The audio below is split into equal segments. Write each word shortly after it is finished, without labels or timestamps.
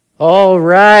All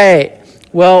right.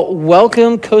 Well,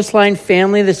 welcome, Coastline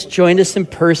family that's joined us in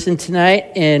person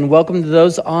tonight, and welcome to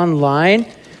those online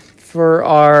for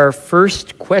our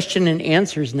first question and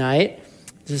answers night.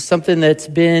 This is something that's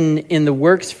been in the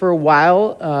works for a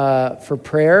while for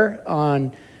prayer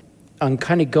on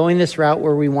kind of going this route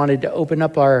where we wanted to open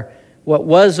up our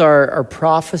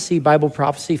prophecy, Bible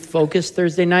prophecy focused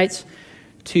Thursday nights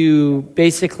to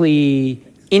basically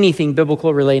anything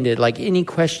biblical related, like any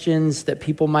questions that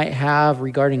people might have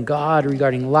regarding God,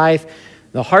 regarding life.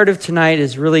 The heart of tonight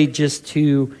is really just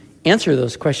to answer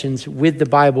those questions with the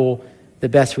Bible the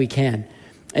best we can.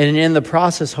 And in the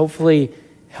process, hopefully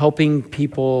helping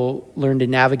people learn to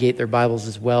navigate their Bibles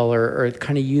as well, or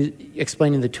kind of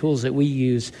explaining the tools that we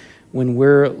use when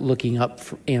we're looking up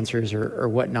for answers or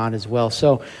whatnot as well.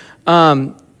 So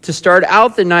to start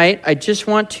out the night, I just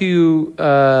want to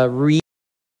read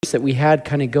that we had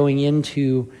kind of going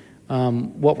into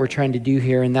what we're trying to do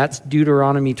here, and that's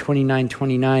Deuteronomy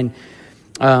 29:29.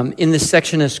 In this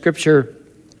section of Scripture,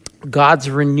 God's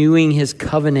renewing his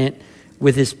covenant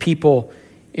with his people,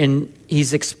 and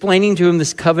he's explaining to them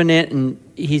this covenant and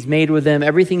he's made with them,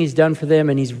 everything he's done for them,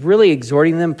 and he's really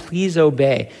exhorting them, please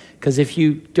obey, because if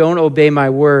you don't obey my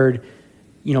word,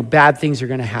 bad things are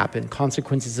going to happen.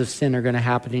 Consequences of sin are going to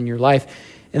happen in your life.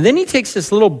 And then he takes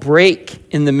this little break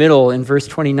in the middle in verse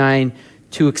 29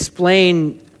 to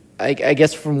explain, I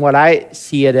guess from what I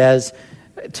see it as,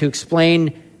 to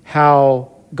explain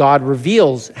how God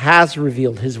has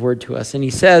revealed his word to us. And he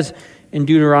says in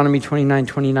Deuteronomy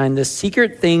 29:29, the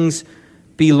secret things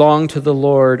belong to the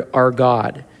Lord our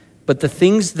God, but the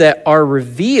things that are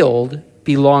revealed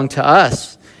belong to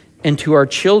us and to our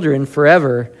children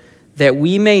forever, that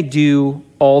we may do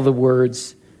all the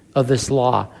words of this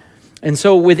law. And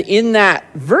so within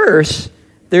that verse,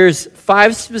 there's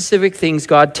 5 specific things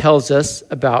God tells us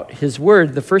about his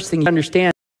word. The first thing you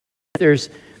understand,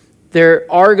 there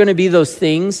are going to be those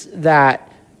things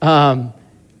that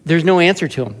there's no answer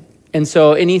to them. And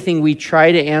so anything we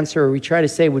try to answer or we try to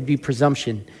say would be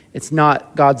presumption. It's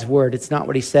not God's word. It's not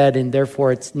what he said, and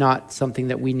therefore it's not something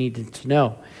that we needed to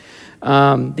know.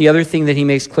 The other thing that he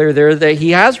makes clear there, that he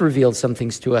has revealed some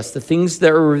things to us, the things that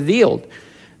are revealed.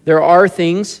 There are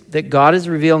things that God has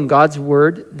revealed in God's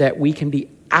word that we can be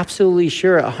absolutely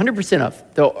sure 100% of.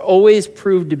 They'll always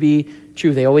prove to be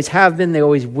true. They always have been. They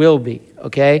always will be,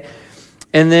 okay?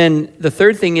 And then the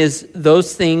third thing is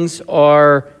those things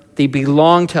they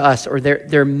belong to us, or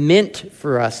they're meant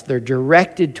for us. They're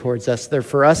directed towards us. They're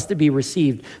for us to be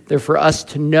received. They're for us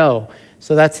to know.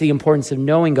 So that's the importance of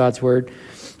knowing God's word.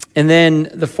 And then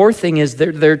the fourth thing is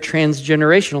they're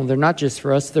transgenerational. They're not just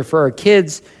for us. They're for our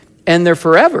kids, and they're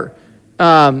forever.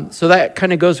 So that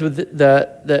kind of goes with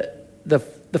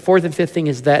the fourth and fifth thing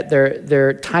is that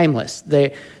they're timeless.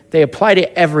 They apply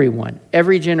to everyone,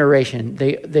 every generation.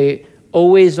 They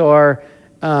always are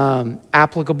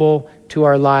applicable to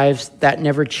our lives. That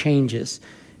never changes.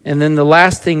 And then the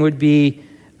last thing would be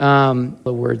the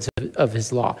words of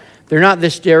his law. They're not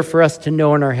just there for us to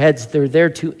know in our heads. They're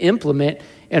there to implement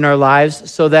in our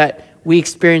lives so that we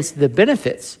experience the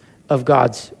benefits of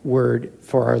God's word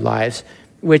for our lives,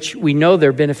 which we know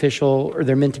they're beneficial, or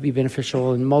they're meant to be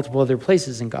beneficial in multiple other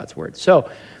places in God's word. So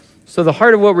the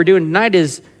heart of what we're doing tonight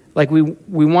is, like, we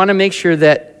want to make sure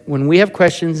that when we have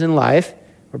questions in life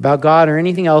or about God or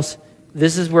anything else,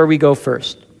 this is where we go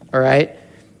first, all right?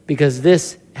 Because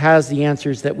this has the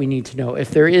answers that we need to know.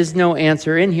 If there is no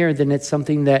answer in here, then it's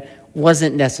something that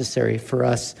wasn't necessary for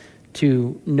us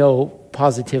to know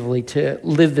positively, to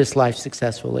live this life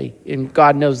successfully. And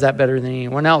God knows that better than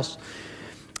anyone else.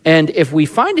 And if we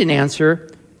find an answer,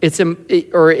 it's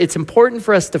important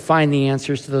for us to find the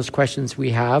answers to those questions we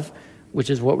have, which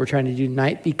is what we're trying to do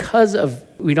tonight, because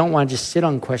we don't want to just sit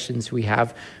on questions we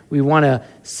have. We want to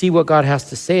see what God has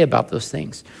to say about those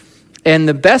things. And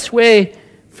the best way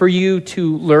for you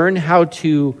to learn how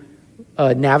to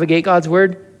navigate God's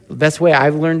word, the best way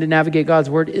I've learned to navigate God's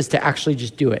word is to actually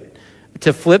just do it.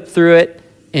 To flip through it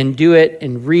and do it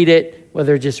and read it,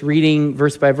 whether just reading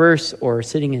verse by verse or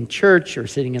sitting in church or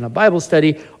sitting in a Bible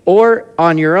study or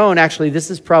on your own. Actually,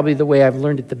 this is probably the way I've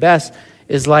learned it the best,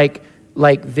 is like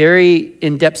very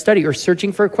in-depth study or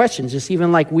searching for questions, just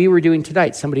even like we were doing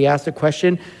tonight. Somebody asked a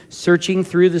question, searching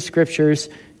through the scriptures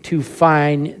to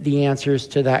find the answers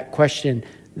to that question.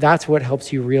 That's what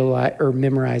helps you realize or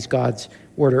memorize God's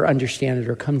word or understand it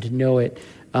or come to know it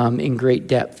in great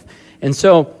depth. And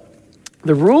so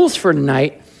the rules for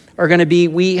tonight are going to be,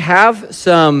 we have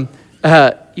some,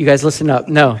 you guys listen up,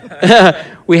 no.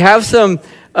 We have some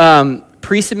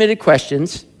pre-submitted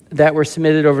questions that were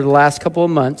submitted over the last couple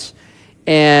of months,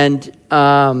 and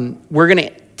we're going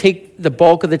to take the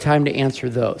bulk of the time to answer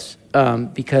those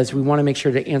because we want to make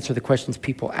sure to answer the questions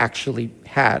people actually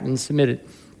had and submitted.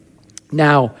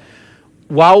 Now,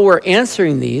 while we're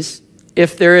answering these,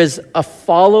 if there is a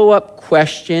follow-up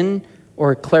question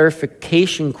or a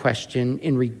clarification question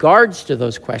in regards to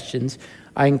those questions,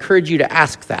 I encourage you to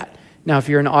ask that. Now, if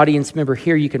you're an audience member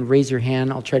here, you can raise your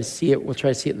hand. I'll try to see it. We'll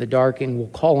try to see it in the dark, and we'll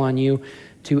call on you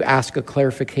to ask a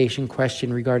clarification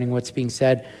question regarding what's being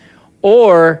said.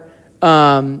 Or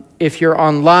if you're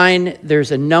online,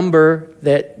 there's a number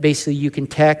that basically you can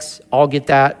text. I'll get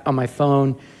that on my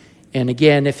phone. And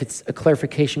again, if it's a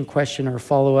clarification question or a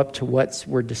follow-up to what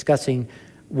we're discussing,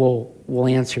 we'll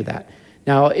answer that.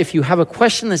 Now, if you have a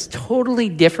question that's totally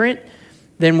different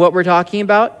than what we're talking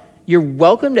about, you're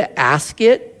welcome to ask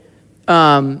it.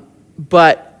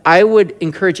 But I would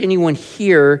encourage anyone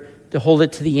here to hold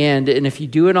it to the end. And if you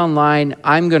do it online,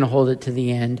 I'm going to hold it to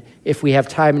the end if we have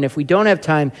time. And if we don't have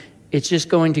time, it's just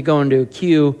going to go into a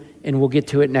queue and we'll get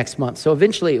to it next month. So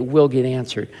eventually it will get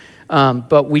answered.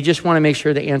 But we just want to make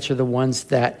sure to answer the ones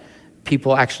that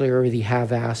people actually already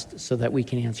have asked so that we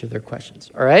can answer their questions.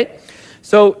 All right?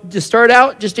 So to start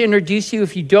out, just to introduce you,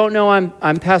 if you don't know,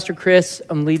 I'm Pastor Chris.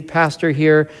 I'm lead pastor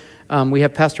here. We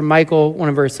have Pastor Michael, one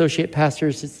of our associate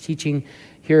pastors that's teaches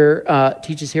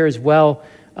here as well.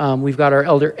 We've got our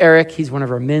elder Eric. He's one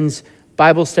of our men's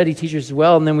Bible study teachers as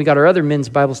well. And then we got our other men's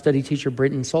Bible study teacher,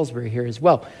 Britton Salisbury, here as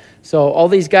well. So all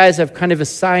these guys have kind of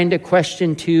assigned a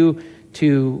question to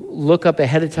look up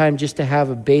ahead of time just to have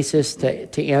a basis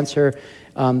to answer.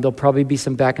 There'll probably be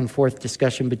some back and forth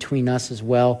discussion between us as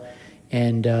well.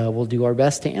 And we'll do our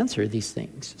best to answer these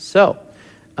things. So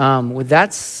with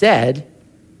that said,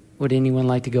 would anyone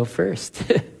like to go first?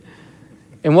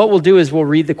 And what we'll do is we'll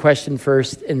read the question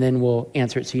first, and then we'll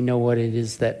answer it so you know what it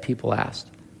is that people asked.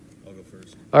 I'll go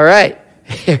first. All right.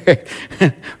 We're going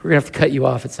to have to cut you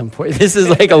off at some point. This is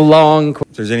like a long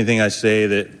question. If there's anything I say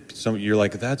that you're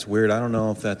like, that's weird, I don't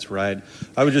know if that's right,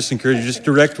 I would just encourage you, just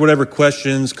direct whatever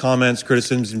questions, comments,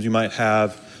 criticisms you might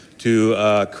have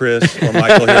to Chris or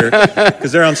Michael here,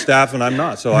 because they're on staff and I'm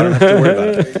not, so I don't have to worry about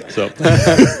it.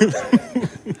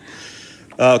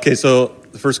 So, okay, so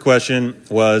the first question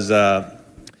was,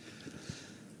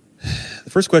 the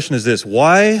first question is this: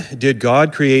 why did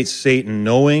God create Satan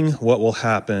knowing what will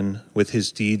happen with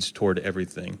his deeds toward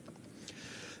everything?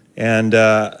 And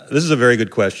this is a very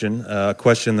good question, a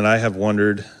question that I have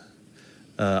wondered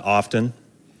often.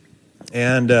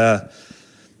 And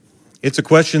it's a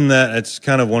question that it's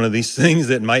kind of one of these things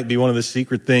that might be one of the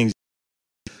secret things.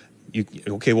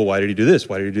 Okay, well, why did he do this?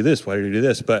 Why did he do this? Why did he do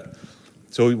this? But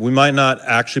so we might not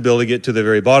actually be able to get to the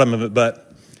very bottom of it,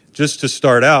 but just to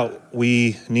start out,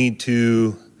 we need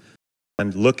to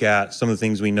look at some of the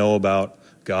things we know about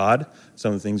God,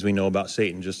 some of the things we know about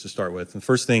Satan, just to start with. And the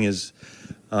first thing is,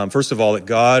 first of all, that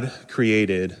God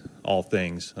created all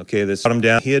things. Okay, this bottom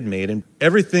down he had made, and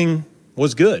everything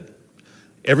was good.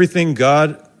 Everything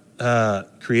God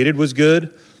created was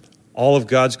good. All of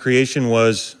God's creation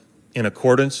was in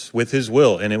accordance with his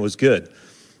will, and it was good.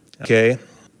 Okay,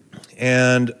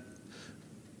 and a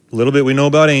little bit we know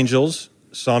about angels.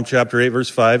 Psalm chapter 8, verse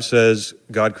 5 says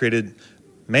God created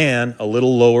man a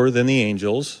little lower than the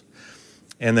angels.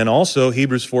 And then also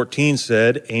Hebrews 14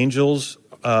 said angels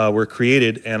were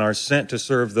created and are sent to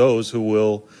serve those who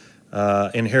will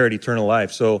inherit eternal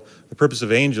life. So the purpose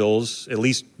of angels, at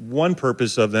least one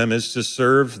purpose of them, is to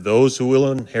serve those who will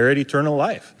inherit eternal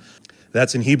life.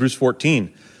 That's in Hebrews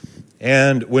 14.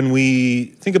 And when we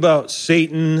think about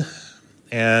Satan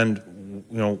and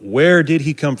where did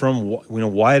he come from?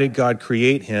 Why did God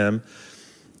create him?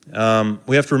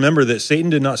 We have to remember that Satan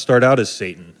did not start out as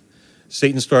Satan.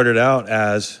 Satan started out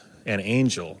as an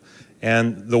angel.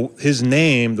 And his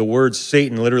name, the word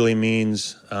Satan, literally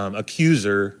means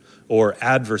accuser or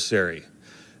adversary.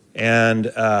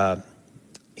 And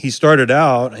he started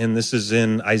out, and this is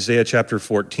in Isaiah chapter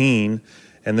 14,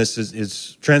 and this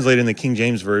is translated in the King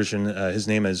James Version. His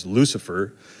name is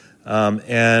Lucifer.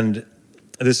 And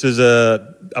this is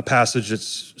a passage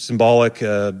that's symbolic,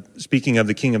 speaking of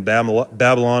the king of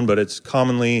Babylon, but it's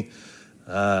commonly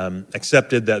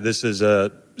accepted that this is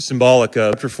a symbolic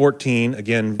of chapter 14,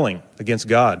 again, against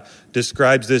God,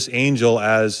 describes this angel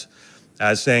as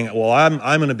saying, well, I'm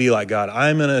going to be like God.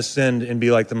 I'm going to ascend and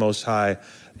be like the Most High.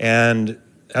 And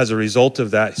as a result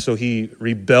of that, so he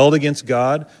rebelled against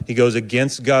God. He goes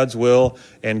against God's will,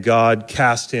 and God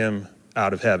cast him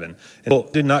out of heaven. And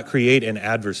God did not create an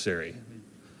adversary.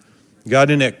 God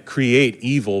didn't create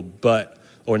evil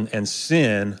and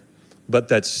sin, but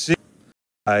that sin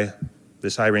by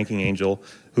this high-ranking angel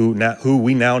who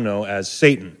we now know as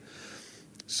Satan.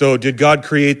 So did God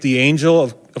create the angel?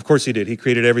 Of course he did. He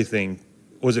created everything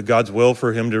was it God's will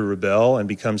for him to rebel and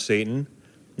become Satan?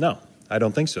 No, I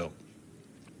don't think so.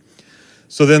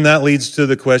 So then that leads to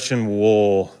the question,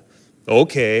 well,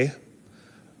 okay,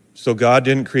 so God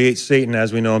didn't create Satan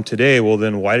as we know him today. Well,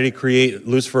 then why did he create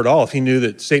Lucifer at all? If he knew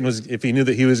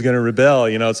that he was going to rebel,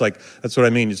 it's like, that's what I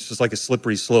mean. It's just like a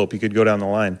slippery slope. You could go down the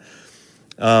line.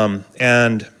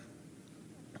 And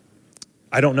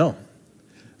I don't know.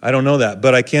 I don't know that.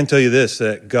 But I can tell you this,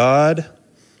 that God,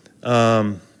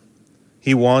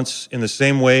 he wants, in the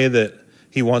same way that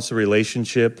he wants a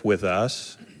relationship with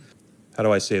us. How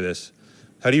do I say this?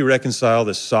 How do you reconcile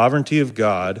the sovereignty of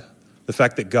God, the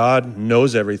fact that God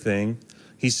knows everything,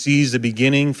 he sees the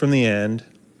beginning from the end,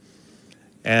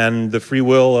 and the free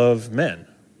will of men,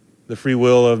 the free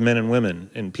will of men and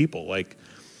women and people? Like,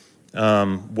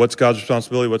 what's God's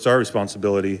responsibility? What's our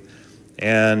responsibility?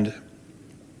 And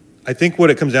I think what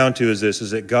it comes down to is this,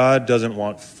 is that God doesn't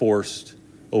want forced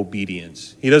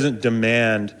obedience. He doesn't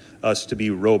demand us to be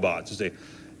robots, to say,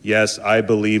 yes, I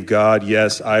believe God.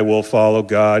 Yes, I will follow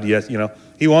God. Yes,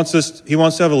 He wants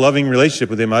to have a loving relationship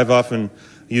with him. I've often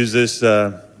used this,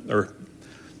 or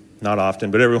not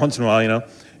often, but every once in a while,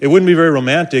 it wouldn't be very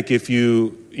romantic if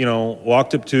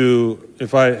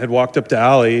if I had walked up to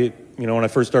Allie, when I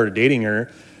first started dating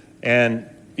her, and,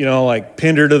 like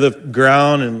pinned her to the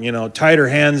ground and, tied her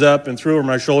hands up and threw her on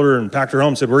my shoulder and packed her home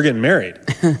and said, we're getting married.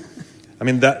 I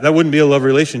mean, that wouldn't be a love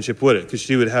relationship, would it? Because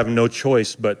she would have no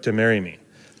choice but to marry me.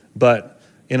 But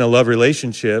in a love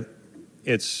relationship,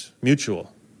 it's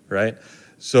mutual, right?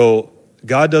 So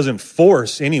God doesn't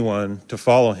force anyone to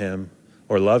follow him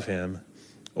or love him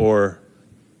or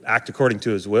act according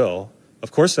to his will.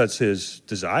 Of course, that's his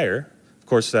desire. Of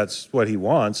course, that's what he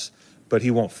wants, but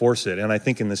he won't force it. And I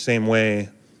think in the same way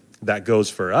that goes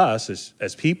for us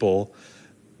as people,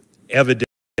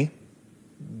 evidently,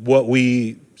 what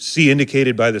we see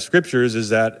indicated by the scriptures is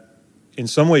that in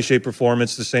some way, shape, or form,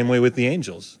 it's the same way with the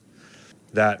angels,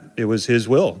 that it was his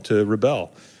will to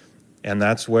rebel. And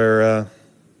that's where,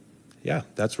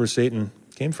 that's where Satan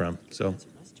came from. So,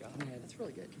 nice job. Yeah, that's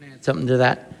really good. Can I add something to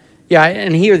that? Yeah,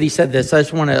 and he or he said this. I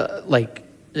just want to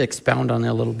expound on it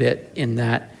a little bit in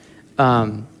that.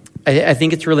 I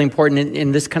think it's really important,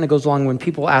 and this kind of goes along when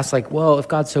people ask, well, if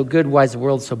God's so good, why is the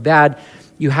world so bad?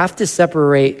 You have to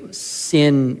separate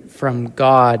sin from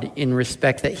God in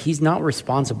respect that he's not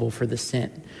responsible for the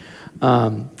sin.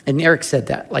 And Eric said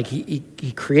that.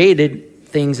 He created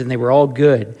things and they were all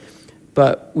good,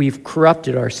 but we've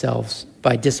corrupted ourselves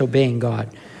by disobeying God.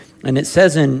 And it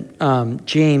says in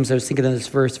James, I was thinking of this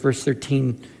verse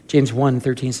 13, James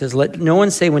 1:13 says, let no one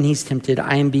say when he's tempted,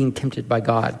 I am being tempted by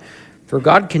God. For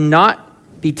God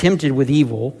cannot be tempted with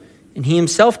evil, and he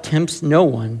himself tempts no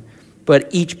one. But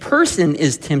each person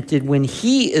is tempted when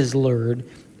he is lured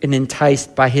and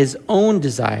enticed by his own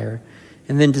desire.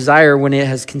 And then desire, when it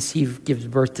has conceived, gives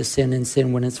birth to sin, and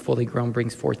sin, when it's fully grown,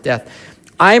 brings forth death.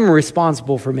 I'm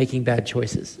responsible for making bad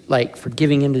choices, for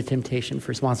giving into temptation,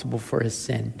 responsible for his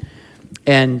sin.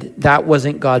 And that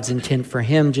wasn't God's intent for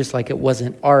him, just like it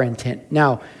wasn't our intent.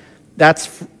 Now,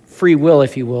 that's free will,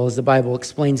 if you will, as the Bible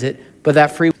explains it. But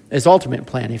that free is ultimate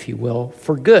plan, if you will,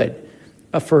 for good,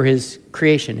 for his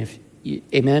creation.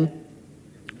 Amen?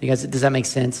 You guys, does that make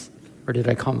sense? Or did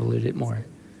I convolute it more?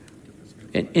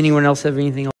 Anyone else have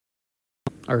anything else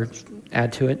or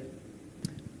add to it?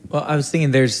 Well, I was thinking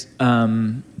there's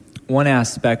one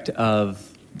aspect of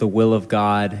the will of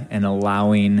God and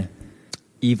allowing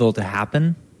evil to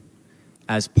happen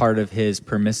as part of his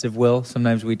permissive will.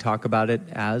 Sometimes we talk about it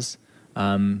as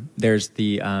there's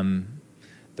the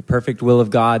perfect will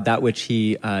of God, that which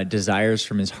he desires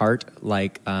from his heart,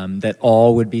 that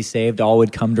all would be saved, all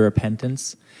would come to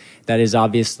repentance. That is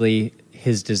obviously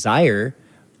his desire.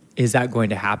 Is that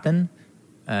going to happen?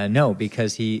 No,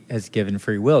 because he has given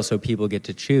free will, so people get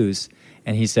to choose.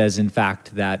 And he says, in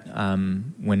fact, that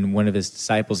when one of his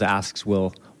disciples asks,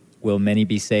 will many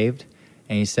be saved?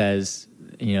 And he says,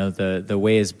 the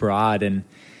way is broad and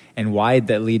wide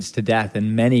that leads to death,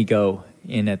 and many go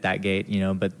in at that gate,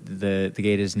 but the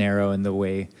gate is narrow and the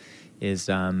way is,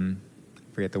 I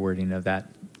forget the wording of that.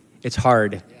 It's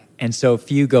hard. Yeah. And so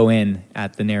few go in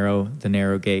at the narrow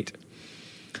gate.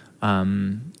 I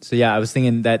was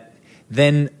thinking that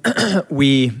then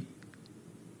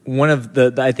one of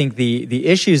I think the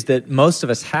issues that most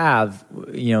of us have,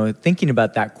 thinking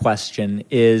about that question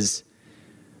is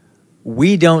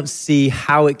we don't see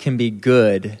how it can be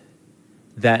good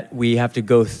that we have to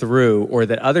go through, or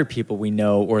that other people we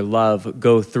know or love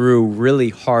go through really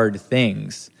hard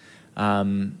things.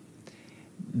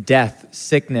 Death,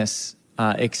 sickness,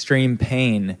 extreme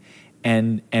pain,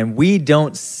 and we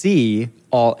don't see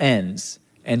all ends.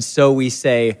 And so we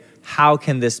say, how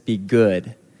can this be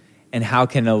good? And how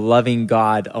can a loving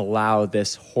God allow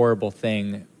this horrible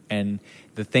thing and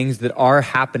the things that are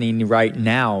happening right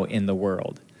now in the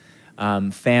world,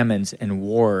 famines and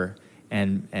war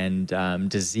and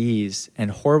disease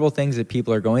and horrible things that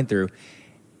people are going through,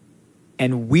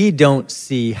 and we don't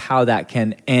see how that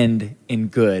can end in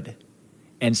good.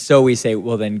 And so we say,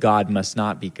 well, then God must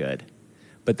not be good.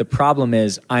 But the problem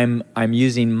is I'm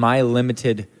using my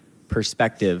limited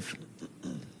perspective,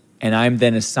 and I'm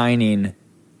then assigning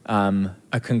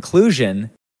a conclusion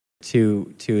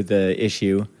to the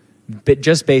issue, but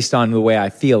just based on the way I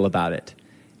feel about it.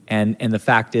 And the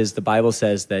fact is, the Bible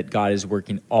says that God is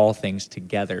working all things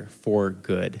together for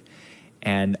good.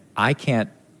 And I can't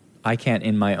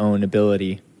in my own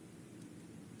ability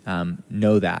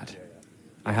know that.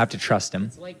 I have to trust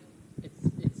him.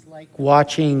 It's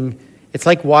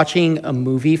like watching a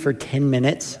movie for 10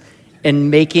 minutes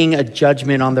and making a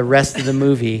judgment on the rest of the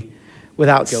movie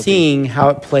without seeing how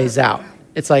it plays out.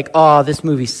 It's like, oh, this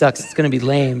movie sucks. It's going to be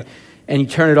lame. And you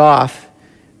turn it off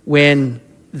when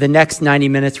the next 90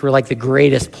 minutes were like the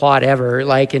greatest plot ever,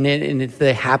 and it's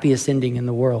the happiest ending in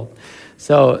the world.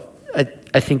 So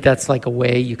I think that's like a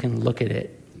way you can look at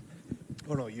it.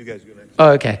 Oh, no, you guys go next.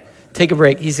 Oh, okay. Take a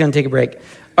break. He's going to take a break.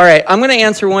 All right, I'm going to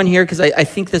answer one here because I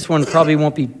think this one probably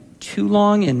won't be too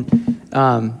long.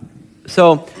 And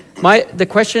so the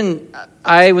question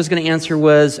I was going to answer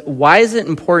was, why is it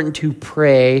important to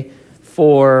pray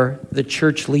for the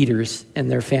church leaders and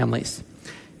their families?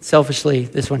 Selfishly,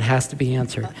 this one has to be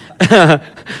answered.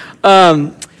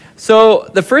 So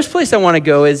the first place I want to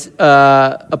go is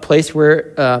a place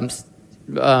where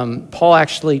Paul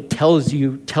actually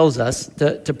tells us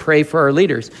to pray for our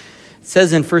leaders. It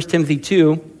says in 1 Timothy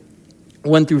 2,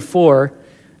 1 through 4,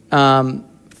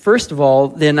 first of all,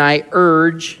 then I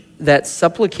urge that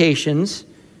supplications,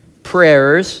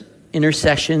 prayers,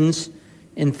 intercessions,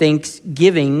 and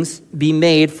thanksgivings be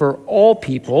made for all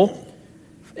people.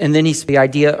 And then the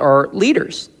idea are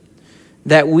leaders,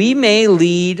 that we may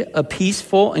lead a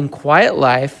peaceful and quiet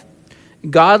life,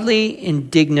 godly and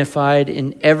dignified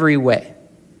in every way.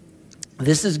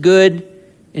 This is good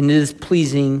and it is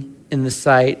pleasing in the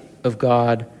sight of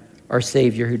God, our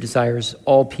Savior, who desires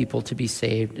all people to be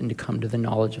saved and to come to the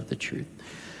knowledge of the truth.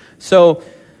 So,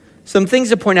 some things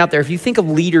to point out there. If you think of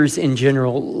leaders in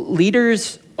general,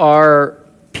 leaders are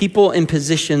people in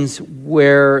positions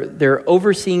where they're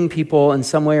overseeing people in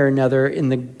some way or another,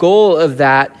 and the goal of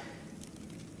that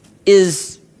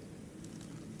is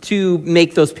to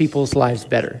make those people's lives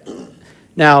better.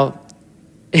 Now,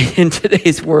 in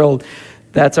today's world,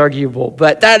 that's arguable,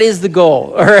 but that is the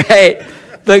goal, all right?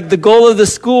 The goal of the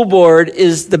school board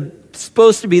is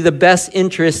supposed to be the best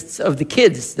interests of the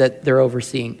kids that they're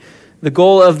overseeing. The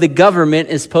goal of the government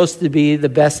is supposed to be the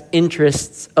best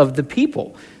interests of the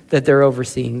people that they're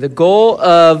overseeing. The goal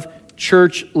of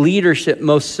church leadership,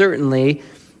 most certainly,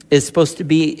 is supposed to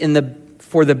be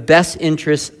for the best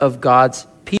interests of God's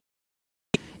people.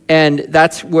 And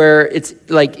that's where it's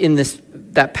like in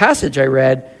that passage I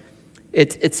read,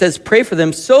 it says, pray for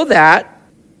them so that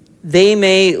they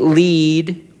may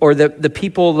lead, or the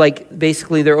people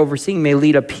basically they're overseeing may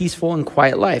lead a peaceful and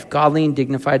quiet life, godly and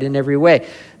dignified in every way.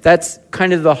 That's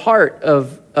kind of the heart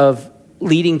of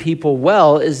leading people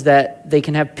well, is that they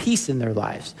can have peace in their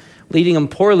lives. Leading them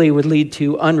poorly would lead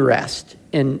to unrest.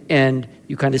 And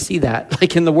you kind of see that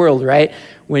like in the world, right?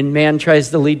 When man tries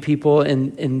to lead people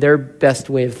in their best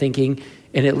way of thinking,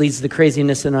 and it leads to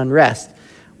craziness and unrest.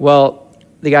 Well,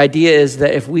 the idea is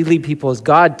that if we lead people as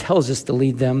God tells us to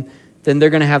lead them, then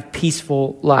they're going to have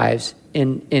peaceful lives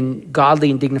in godly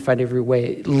and dignified every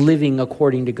way, living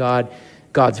according to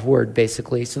God's word,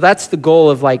 basically. So that's the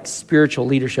goal of spiritual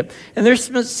leadership. And there's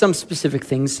some specific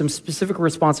things, some specific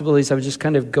responsibilities. I was just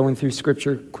kind of going through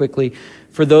scripture quickly.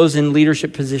 For those in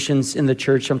leadership positions in the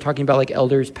church, I'm talking about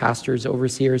elders, pastors,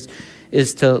 overseers,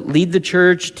 is to lead the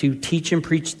church, to teach and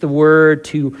preach the word,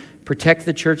 to protect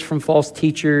the church from false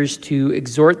teachers, to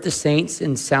exhort the saints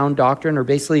in sound doctrine, or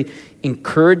basically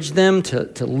encourage them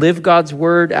to live God's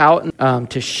word out,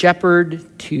 to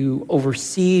shepherd, to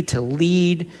oversee, to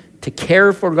lead, to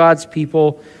care for God's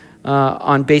people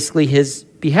on basically his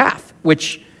behalf,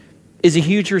 which is a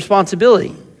huge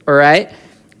responsibility, all right?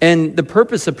 And the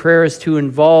purpose of prayer is to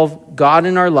involve God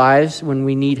in our lives when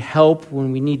we need help,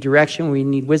 when we need direction, when we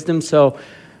need wisdom. So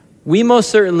we most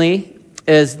certainly,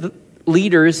 as the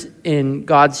leaders in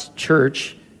God's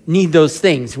church, need those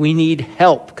things. We need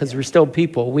help because we're still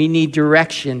people. We need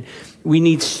direction. We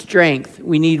need strength.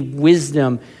 We need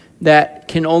wisdom that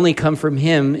can only come from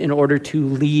him in order to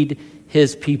lead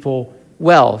his people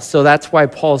well. So that's why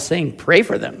Paul's saying pray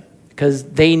for them, because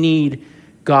they need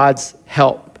God's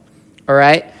help. all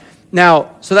right?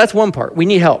 Now, so that's one part. We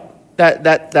need help.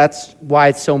 That's why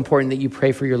it's so important that you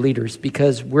pray for your leaders,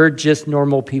 because we're just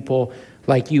normal people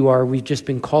like you are. We've just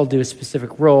been called to a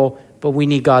specific role, but we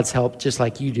need God's help just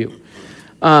like you do.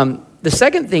 The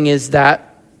second thing is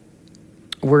that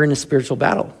we're in a spiritual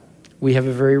battle. We have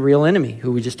a very real enemy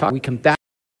who we just talked. We come back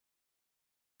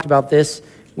about this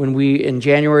in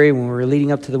January when we were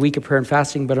leading up to the week of prayer and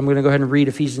fasting, but I'm going to go ahead and read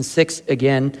Ephesians 6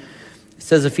 again. It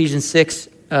says Ephesians 6,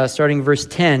 starting verse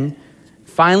 10,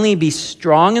 "Finally be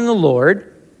strong in the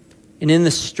Lord and in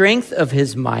the strength of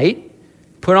his might.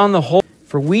 Put on the whole,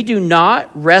 for we do not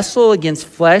wrestle against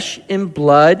flesh and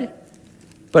blood,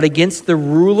 but against the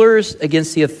rulers,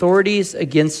 against the authorities,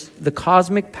 against the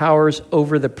cosmic powers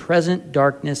over the present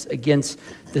darkness, against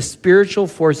the spiritual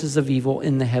forces of evil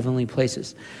in the heavenly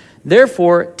places.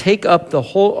 Therefore, take up the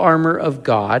whole armor of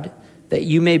God, that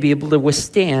you may be able to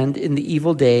withstand in the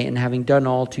evil day, and having done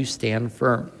all, to stand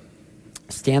firm.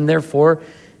 Stand therefore,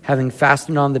 having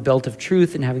fastened on the belt of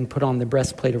truth, and having put on the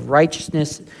breastplate of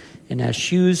righteousness, and as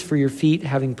shoes for your feet,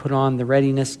 having put on the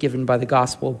readiness given by the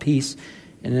gospel of peace.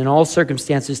 And in all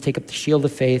circumstances, take up the shield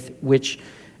of faith, with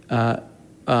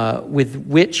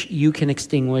which you can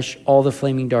extinguish all the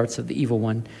flaming darts of the evil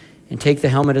one. And take the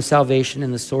helmet of salvation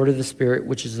and the sword of the Spirit,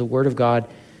 which is the word of God,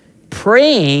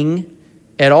 praying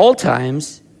at all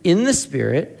times in the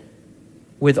Spirit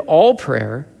with all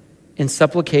prayer and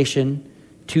supplication.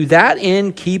 To that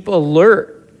end, keep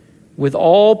alert with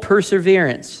all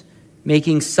perseverance,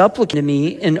 making supplication to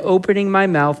me and opening my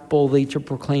mouth boldly to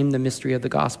proclaim the mystery of the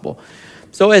gospel."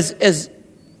 So as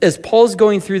Paul's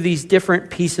going through these different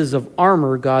pieces of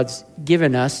armor God's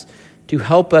given us to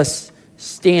help us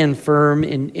stand firm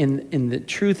in the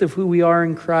truth of who we are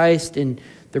in Christ and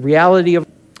the reality of,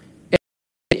 and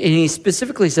he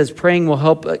specifically says praying will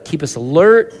help keep us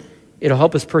alert. It'll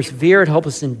help us persevere. It'll help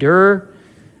us endure.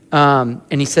 And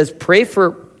he says pray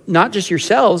for not just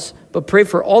yourselves, but pray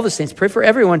for all the saints. Pray for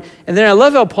everyone. And then I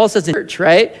love how Paul says in church,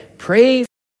 right? Pray.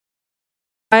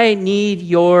 I need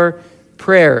your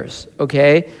prayers,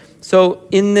 okay? So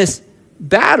in this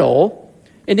battle,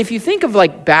 and if you think of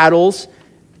like battles,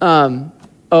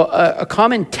 a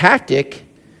common tactic,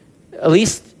 at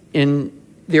least in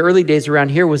the early days around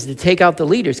here, was to take out the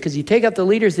leaders. Because you take out the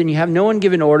leaders, then you have no one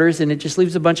giving orders, and it just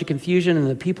leaves a bunch of confusion, and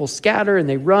the people scatter, and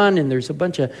they run, and there's a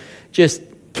bunch of just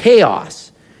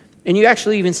chaos. And you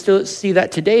actually even still see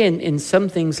that today in some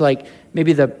things like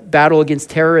maybe the battle against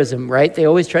terrorism, right? They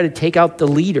always try to take out the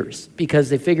leaders because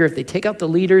they figure if they take out the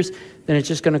leaders, then it's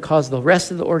just going to cause the rest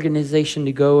of the organization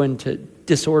to go into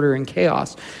disorder and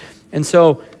chaos. And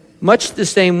so much the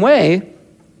same way,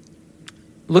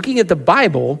 looking at the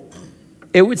Bible,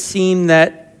 it would seem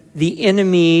that the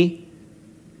enemy,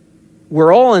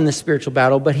 we're all in the spiritual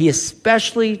battle, but he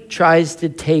especially tries to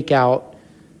take out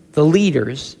the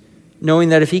leaders, knowing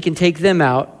that if he can take them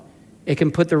out, it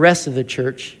can put the rest of the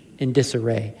church in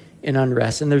disarray, in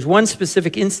unrest. And there's one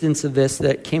specific instance of this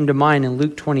that came to mind in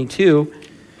Luke 22.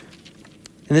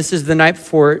 And this is the night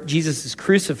before Jesus is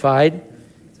crucified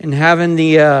and having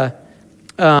the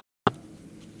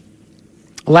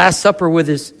Last Supper with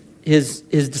his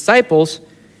disciples.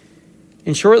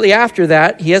 And shortly after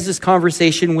that, he has this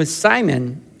conversation with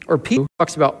Simon, or Peter, who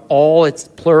talks about all, it's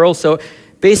plural. So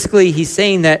basically, he's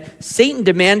saying that Satan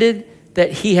demanded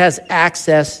that he has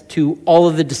access to all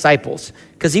of the disciples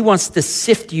because he wants to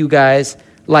sift you guys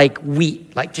like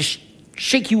wheat, like just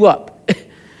shake you up.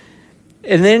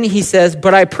 And then he says,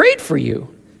 but I prayed for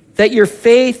you that your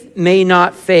faith may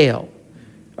not fail.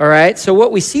 All right. So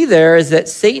what we see there is that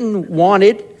Satan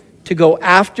wanted to go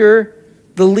after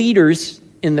the leaders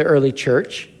in the early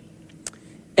church.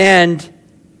 And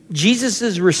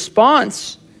Jesus's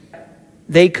response,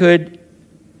 they could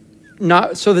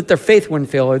not, so that their faith wouldn't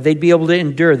fail, or they'd be able to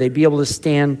endure, they'd be able to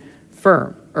stand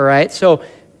firm, all right? So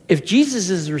if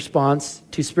Jesus' response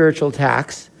to spiritual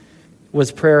attacks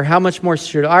was prayer, how much more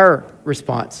should our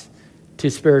response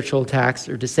to spiritual attacks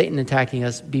or to Satan attacking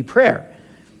us be prayer?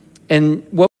 And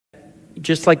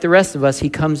just like the rest of us, he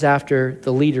comes after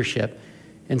the leadership.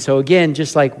 And so again,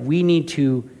 just like we need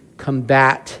to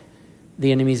combat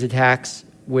the enemy's attacks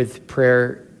with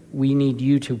prayer, we need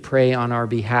you to pray on our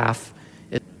behalf.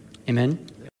 Amen.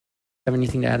 Have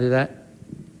anything to add to that?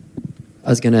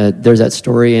 There's that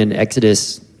story in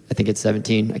Exodus, I think it's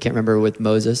 17, I can't remember, with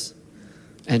Moses.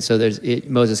 And so there's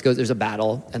a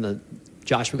battle, and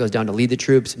Joshua goes down to lead the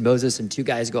troops, and Moses and two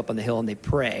guys go up on the hill and they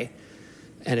pray.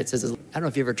 And it says, I don't know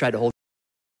if you ever tried to hold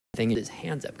his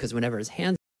hands up, because whenever his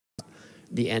hands up,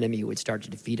 the enemy would start to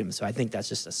defeat him. So I think that's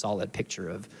just a solid picture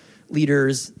of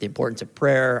leaders, the importance of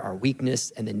prayer, our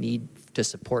weakness, and the need to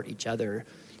support each other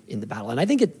in the battle. And I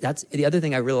think that's the other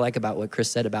thing I really like about what Chris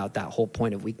said about that whole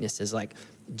point of weakness is like,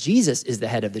 Jesus is the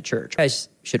head of the church. You guys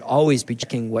should always be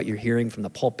checking what you're hearing from the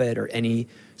pulpit or any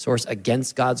source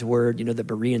against God's word. You know, the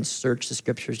Bereans search the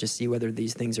scriptures to see whether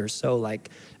these things are so. Like,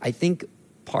 I think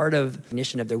part of the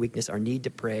recognition of their weakness, our need to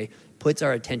pray, puts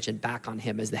our attention back on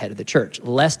him as the head of the church,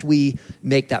 lest we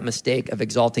make that mistake of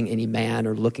exalting any man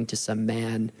or looking to some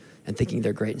man and thinking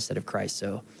they're great instead of Christ.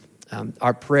 So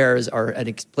our prayers are an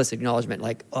explicit acknowledgement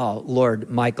like, oh, Lord,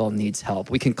 Michael needs help.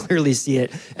 We can clearly see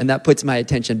it, and that puts my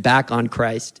attention back on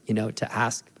Christ, you know, to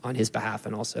ask on his behalf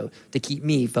and also to keep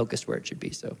me focused where it should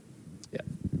be. So, yeah.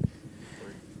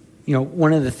 You know,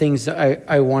 one of the things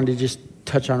I wanted to just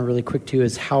touch on really quick too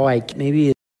is how I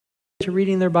maybe to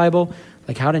reading their Bible,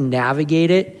 like how to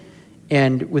navigate it.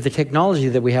 And with the technology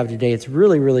that we have today, it's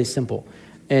really, really simple.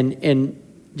 And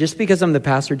just because I'm the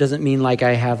pastor doesn't mean like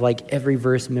I have like every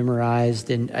verse memorized.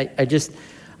 And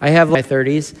I have my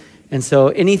 30s. And so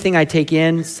anything I take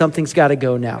in, something's got to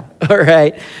go now. All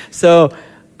right. So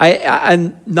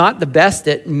I'm not the best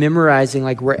at memorizing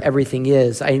like where everything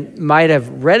is. I might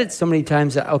have read it so many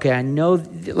times that, okay, I know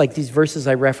like these verses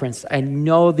I referenced, I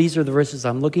know these are the verses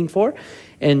I'm looking for.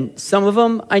 And some of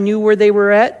them I knew where they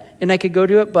were at and I could go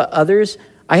to it, but others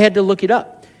I had to look it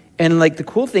up. And like the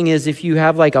cool thing is if you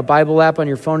have like a Bible app on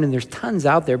your phone, and there's tons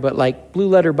out there, but like Blue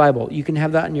Letter Bible, you can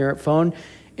have that on your phone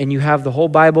and you have the whole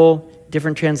Bible,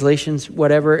 different translations,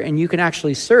 whatever, and you can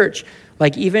actually search.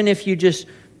 Like even if you just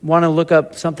want to look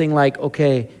up something like,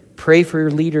 okay, pray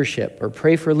for leadership or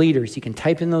pray for leaders, you can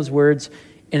type in those words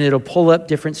and it'll pull up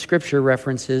different scripture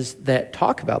references that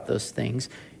talk about those things.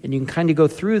 And you can kind of go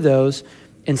through those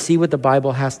and see what the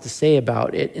Bible has to say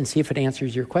about it and see if it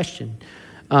answers your question.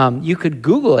 You could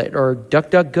Google it or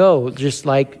DuckDuckGo, just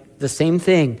like the same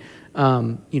thing.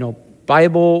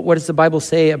 Bible, what does the Bible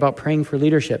say about praying for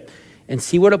leadership? And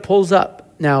see what it pulls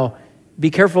up. Now,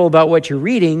 be careful about what you're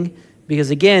reading, because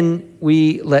again,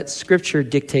 we let Scripture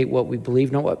dictate what we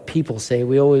believe, not what people say.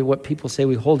 What people say,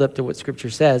 we hold up to what Scripture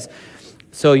says.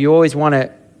 So you always want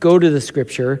to go to the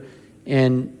Scripture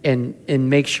and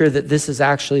make sure that this is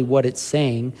actually what it's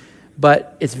saying.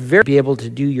 But it's very be able to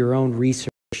do your own research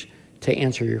to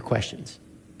answer your questions.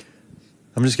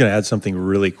 I'm just going to add something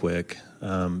really quick.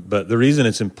 But the reason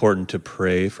it's important to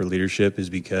pray for leadership is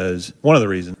because, one of the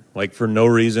reasons, like for no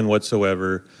reason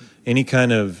whatsoever, any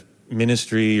kind of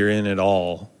ministry you're in at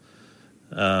all,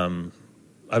 I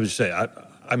would say,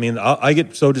 I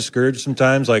get so discouraged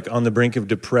sometimes, like on the brink of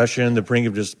depression, the brink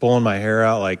of just pulling my hair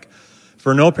out, like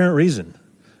for no apparent reason.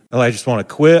 I just want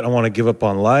to quit. I want to give up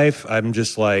on life. I'm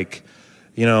just like,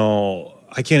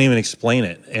 I can't even explain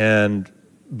it.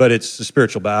 But it's a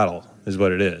spiritual battle is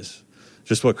what it is.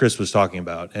 Just what Chris was talking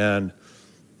about. And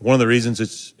one of the reasons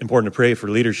it's important to pray for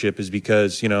leadership is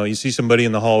because, you see somebody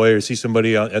in the hallway or see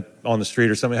somebody on the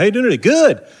street or something. Hey, doing it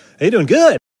good. Hey, doing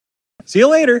good. See you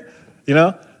later.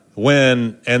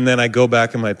 And then I go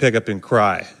back in my pickup and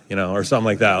cry, or something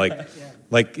like that.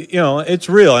 It's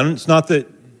real. And it's not that,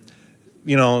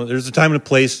 there's a time and a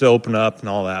place to open up and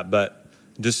all that, but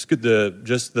just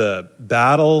the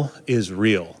battle is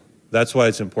real. That's why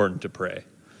it's important to pray.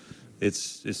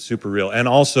 It's super real. And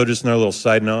also, just another little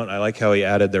side note, I like how he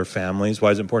added their families.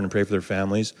 Why is it important to pray for their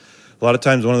families? A lot of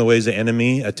times, one of the ways the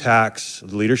enemy attacks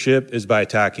leadership is by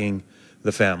attacking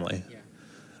the family.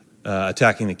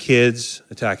 Attacking the kids,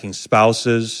 attacking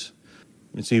spouses.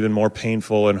 It's even more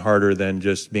painful and harder than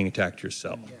just being attacked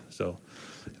yourself. So,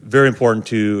 very important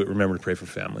to remember to pray for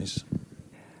families.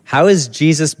 How is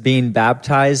Jesus being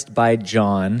baptized by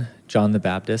John the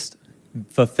Baptist,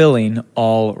 fulfilling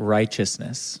all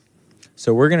righteousness?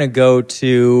 So we're going to go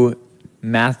to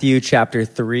Matthew chapter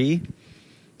 3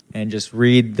 and just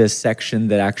read this section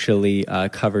that actually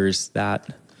covers that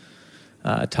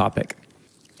topic,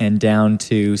 and down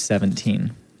to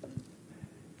 17.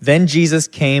 Then Jesus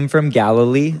came from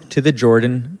Galilee to the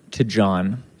Jordan to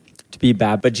John to be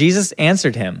baptized. But Jesus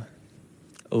answered him,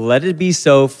 "Let it be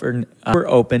so, for were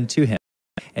open to him.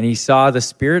 And he saw the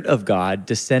Spirit of God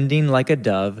descending like a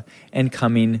dove and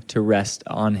coming to rest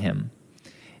on him.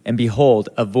 And behold,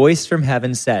 a voice from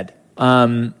heaven said,"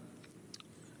 how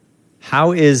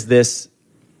is this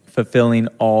fulfilling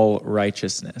all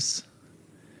righteousness?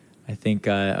 I think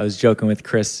I was joking with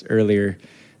Chris earlier.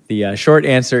 The short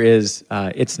answer is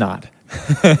it's not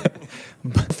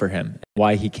for him,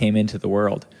 why he came into the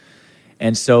world.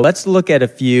 And so let's look at a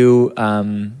few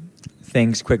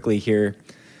things quickly here.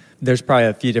 There's probably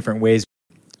a few different ways.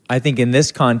 I think in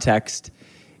this context,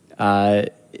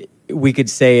 we could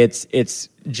say it's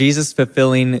Jesus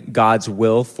fulfilling God's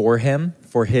will for him,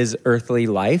 for his earthly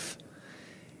life.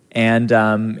 And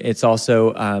it's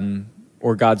also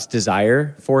or God's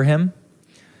desire for him.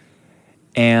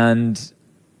 And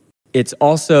it's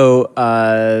also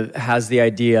has the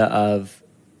idea of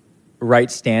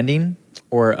right standing,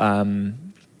 or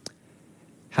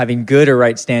having good or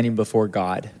right standing before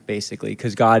God, basically,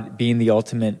 because God being the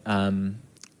ultimate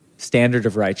standard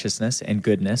of righteousness and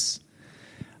goodness.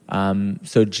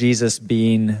 So Jesus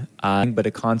being but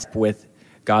a concept with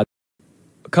God.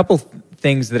 A couple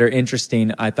things that are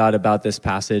interesting I thought about this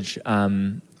passage.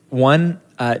 One,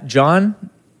 John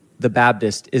the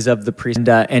Baptist is of the priest,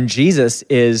 and Jesus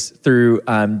is through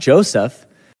Joseph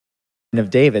of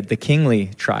David, the kingly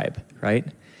tribe, right?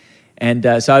 And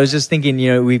so I was just thinking,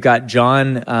 we've got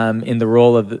John in the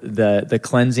role of the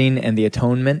cleansing and the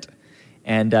atonement,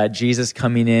 and Jesus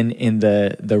coming in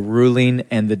the ruling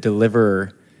and the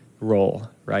deliverer role,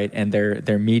 right? And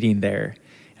they're meeting there.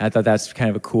 And I thought that's kind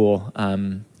of a cool,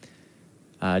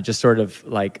 just sort of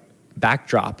like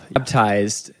backdrop.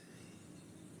 Baptized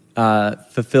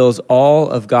fulfills all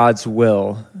of God's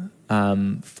will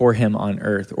for him on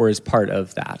earth, or is part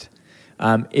of that.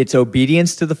 It's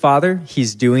obedience to the Father.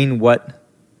 He's doing what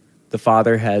the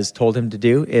Father has told him to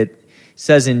do. It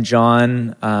says in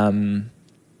John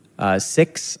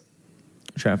 6,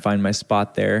 I'm trying to find my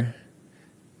spot there,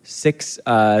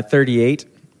 6:38.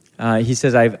 He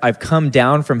says, I've come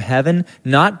down from heaven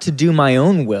not to do my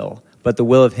own will, but the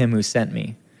will of him who sent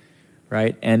me,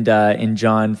 right? And in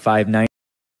John 5:9,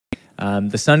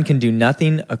 the Son can do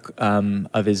nothing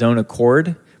of his own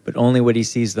accord, but only what he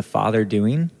sees the Father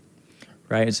doing,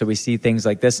 right? And so we see things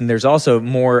like this. And there's also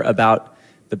more about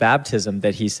the baptism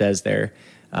that he says there.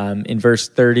 In verse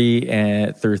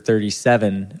 30 through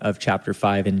 37 of chapter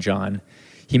 5 in John,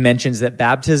 he mentions that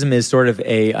baptism is sort of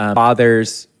a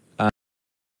Father's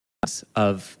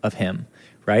of him,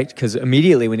 right? Because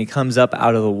immediately when he comes up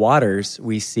out of the waters,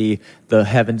 we see the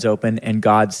heavens open and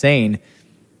God saying,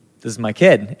 this is my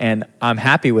kid, and I'm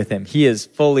happy with him. He is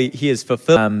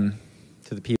fulfilled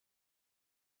to the people,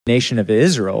 nation of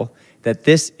Israel, that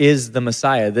this is the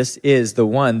Messiah. This is the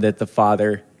one that the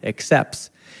Father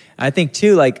accepts. I think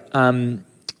too, like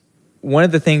one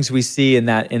of the things we see in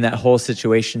that whole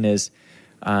situation is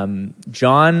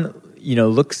John,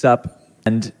 looks up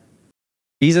and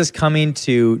Jesus coming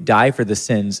to die for the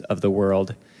sins of the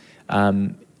world.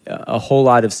 A whole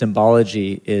lot of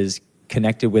symbology is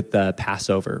connected with the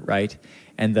Passover, right?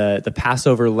 And the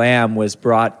Passover lamb was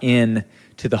brought in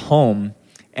to the home,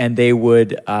 and they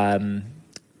would, what's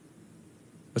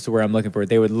the word I'm looking for?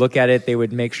 They would look at it, they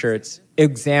would make sure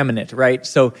examine it, right?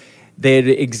 So they'd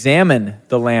examine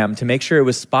the lamb to make sure it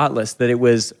was spotless, that it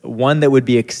was one that would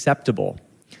be acceptable.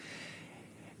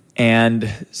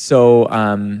 And so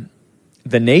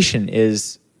the nation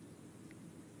is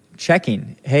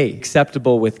checking, hey,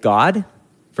 acceptable with God,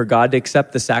 for God to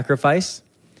accept the sacrifice,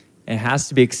 and it has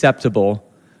to be acceptable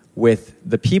with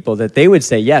the people, that they would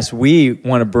say, yes, we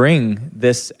want to bring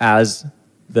this as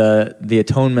the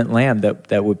atonement lamb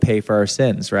that would pay for our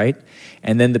sins, right?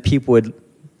 And then the people would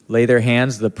lay their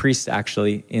hands, the priests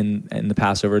actually in the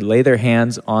Passover, lay their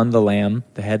hands on the lamb,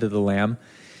 the head of the lamb,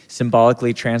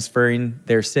 symbolically transferring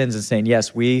their sins and saying,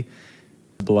 yes, we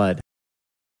blood.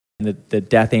 And the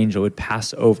death angel would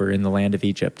pass over in the land of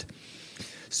Egypt.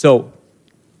 So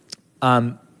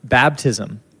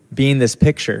baptism being this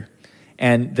picture,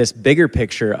 and this bigger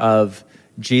picture of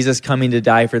Jesus coming to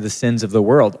die for the sins of the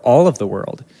world, all of the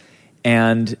world.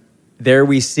 And there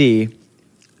we see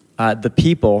the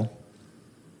people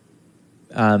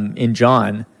in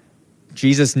John,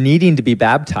 Jesus needing to be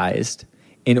baptized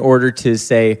in order to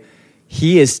say,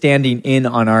 he is standing in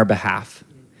on our behalf.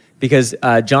 Because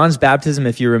John's baptism,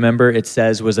 if you remember, it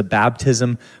says was a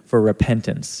baptism for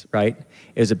repentance, right?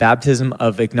 It was a baptism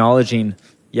of acknowledging,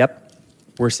 yep,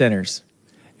 we're sinners,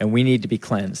 and we need to be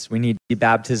cleansed.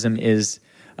 Baptism is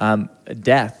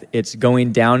death. It's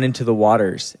going down into the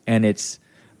waters, and it's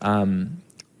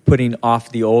putting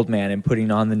off the old man and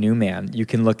putting on the new man. You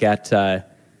can look at 1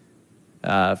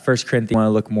 Corinthians. You want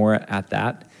to look more at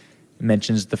that. It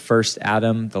mentions the first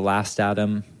Adam, the last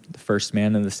Adam, the first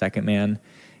man and the second man,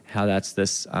 how that's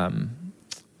this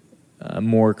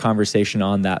more conversation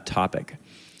on that topic.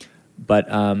 But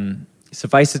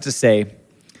suffice it to say,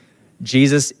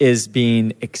 Jesus is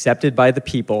being accepted by the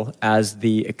people as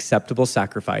the acceptable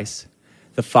sacrifice.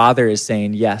 The Father is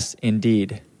saying, yes,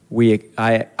 indeed,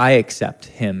 I accept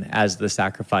him as the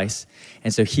sacrifice.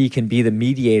 And so he can be the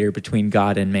mediator between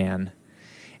God and man.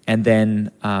 And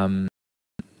then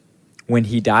when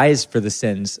he dies for the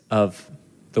sins of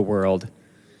the world,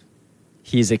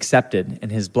 he's accepted,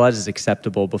 and his blood is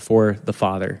acceptable before the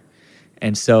Father.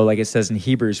 And so, like it says in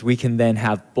Hebrews, we can then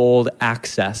have bold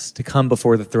access to come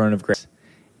before the throne of grace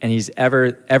and he's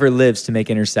ever lives to make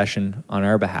intercession on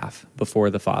our behalf before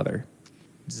the Father.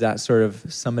 Does that sort of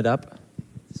sum it up?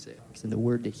 And the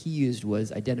word that he used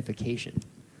was identification,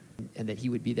 and that he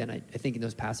would be then, I think in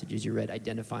those passages you read,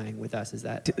 identifying with us. Is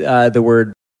that? The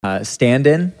word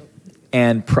stand-in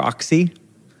and proxy,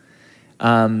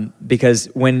 because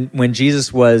when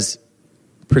Jesus was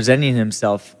presenting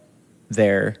himself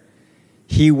there,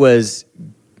 he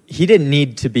didn't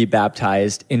need to be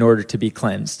baptized in order to be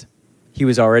cleansed. He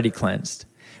was already cleansed.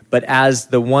 But as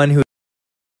the one who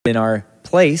in our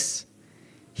place,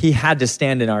 he had to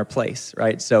stand in our place,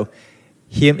 right? So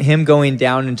him going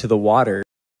down into the water,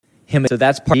 so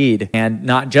that's part of need. And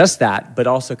not just that, but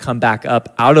also come back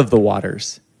up out of the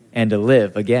waters and to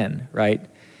live again, right?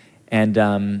 And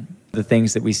the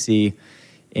things that we see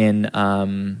in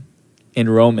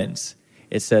Romans,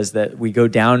 it says that we go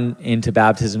down into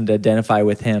baptism to identify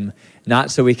with him,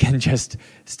 not so we can just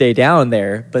stay down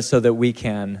there, but so that we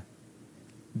can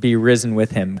be risen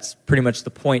with him. It's pretty much the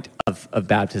point of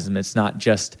baptism. It's not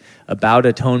just about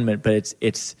atonement, but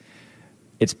it's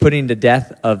putting to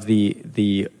death of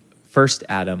the first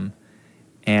Adam,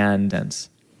 and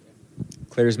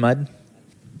clear as mud.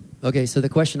 Okay, so the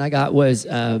question I got was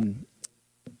the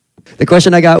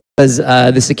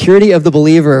security of the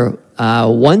believer.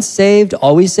 Once saved,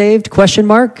 always saved? ?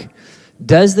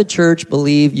 Does the church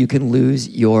believe you can lose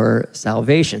your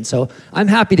salvation? So I'm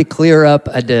happy to clear up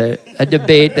a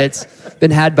debate that's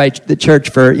been had by the church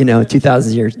for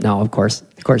 2,000 years. No, of course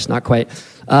not quite.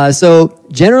 So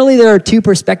generally there are two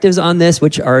perspectives on this,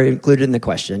 which are included in the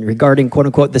question regarding, quote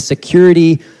unquote, the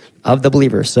security of the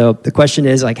believer. So the question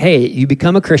is like, hey, you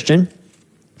become a Christian.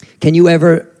 Can you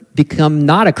ever become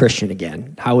not a Christian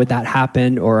again? How would that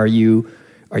happen? Or are you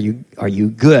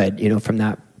good, from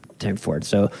that time forward?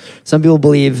 So some people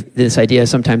believe this idea,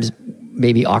 sometimes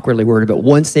maybe awkwardly worded, but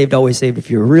once saved, always saved. If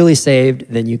you're really saved,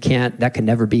 then that can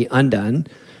never be undone.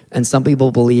 And some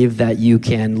people believe that you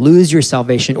can lose your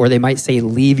salvation, or they might say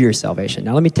leave your salvation.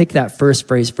 Now let me take that first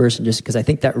phrase first, and just because I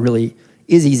think that really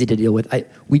is easy to deal with.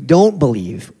 We don't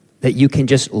believe that you can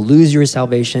just lose your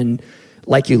salvation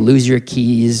like you lose your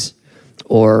keys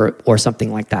or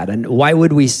something like that. And why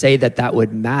would we say that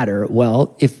would matter?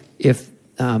 Well, if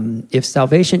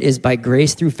salvation is by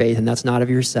grace through faith, and that's not of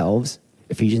yourselves,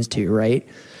 Ephesians 2, right?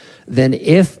 Then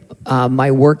if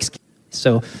my works,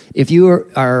 so if you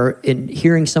are in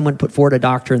hearing someone put forward a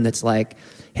doctrine that's like,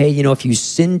 hey, if you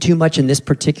sin too much in this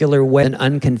particular way, an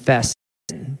unconfessed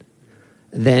sin,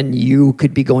 then you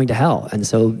could be going to hell. And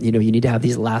so, you need to have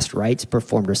these last rites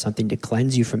performed or something to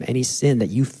cleanse you from any sin that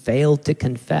you failed to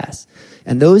confess.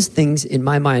 And those things, in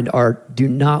my mind, do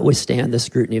not withstand the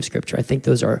scrutiny of Scripture. I think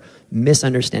those are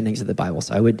misunderstandings of the Bible,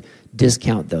 so I would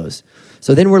discount those.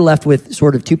 So then we're left with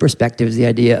sort of two perspectives, the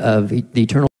idea of the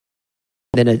eternal,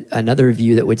 then another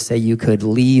view that would say you could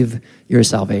leave your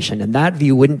salvation. And that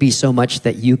view wouldn't be so much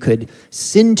that you could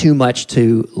sin too much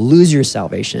to lose your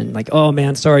salvation, like, oh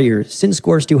man, sorry, your sin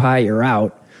score's too high, you're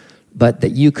out. But that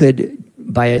you could,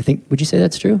 would you say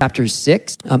that's true? Chapter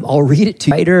 6, I'll read it to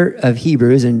the writer of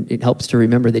Hebrews, and it helps to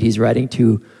remember that he's writing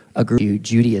to a group of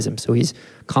Judaism. So he's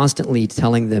constantly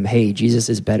telling them, hey, Jesus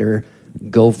is better,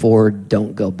 go forward,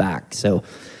 don't go back. So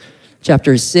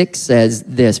chapter 6 says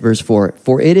this, verse 4,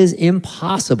 for it is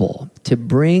impossible to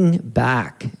bring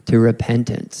back to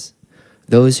repentance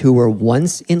those who were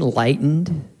once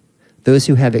enlightened, those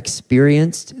who have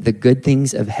experienced the good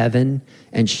things of heaven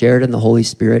and shared in the Holy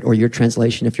Spirit, or your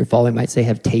translation, if you're following, might say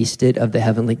have tasted of the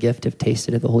heavenly gift, have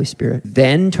tasted of the Holy Spirit,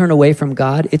 then turn away from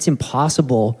God. It's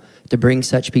impossible to bring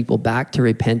such people back to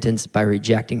repentance by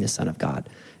rejecting the Son of God.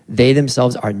 They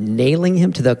themselves are nailing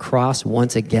him to the cross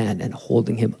once again and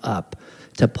holding him up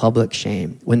to public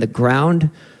shame. When the ground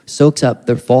soaks up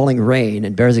the falling rain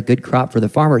and bears a good crop for the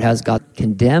farmer, it has God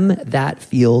condemn that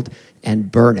field and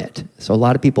burn it. So a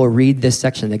lot of people read this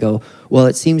section, they go, well,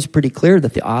 it seems pretty clear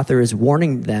that the author is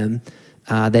warning them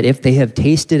that if they have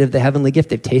tasted of the heavenly gift,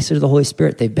 they've tasted of the Holy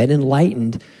Spirit, they've been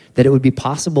enlightened, that it would be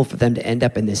possible for them to end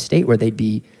up in this state where they'd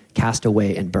be cast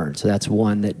away and burned. So that's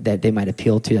one that they might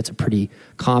appeal to. That's a pretty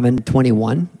common.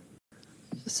 21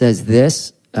 says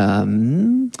this,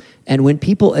 and when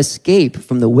people escape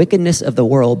from the wickedness of the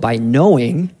world by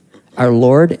knowing our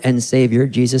Lord and Savior,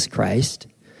 Jesus Christ,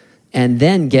 and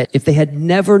then if they had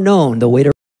never known the way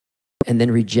to, and then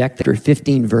reject chapter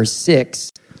 15, verse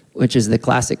 6, which is the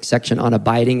classic section on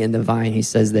abiding in the vine, he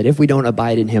says that if we don't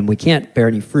abide in him, we can't bear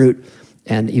any fruit.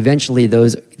 And eventually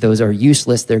those are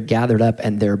useless, they're gathered up,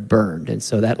 and they're burned. And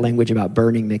so that language about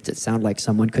burning makes it sound like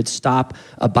someone could stop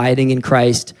abiding in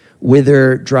Christ,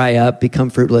 wither, dry up, become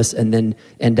fruitless, and then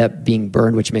end up being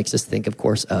burned, which makes us think, of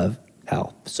course, of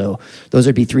hell. So those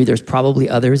would be three. There's probably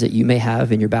others that you may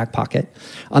have in your back pocket.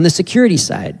 On the security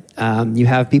side, you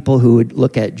have people who would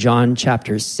look at John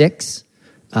chapter 6,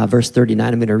 verse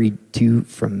 39. I'm going to read two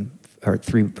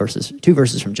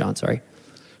verses from John, sorry.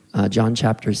 John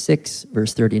chapter 6,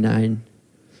 verse 39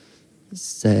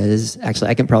 says, actually,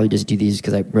 I can probably just do these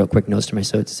because I wrote quick notes to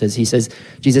myself.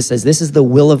 Jesus says, this is the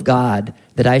will of God,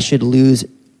 that I should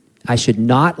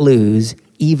not lose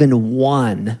even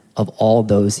one of all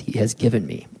those he has given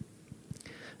me.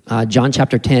 John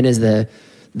chapter 10 is the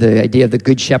idea of the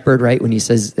good shepherd, right? When he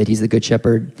says that he's the good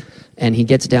shepherd. And he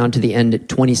gets down to the end at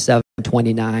 27,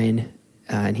 29,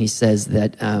 and he says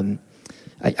that,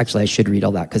 I should read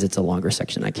all that because it's a longer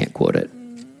section. I can't quote it.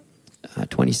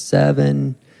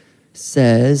 27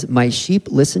 says, my sheep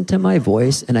listen to my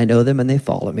voice, and I know them and they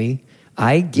follow me.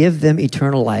 I give them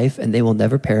eternal life, and they will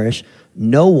never perish.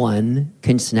 No one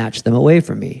can snatch them away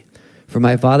from me. For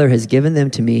my Father has given them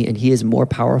to me, and he is more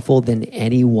powerful than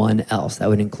anyone else. That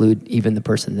would include even the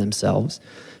person themselves.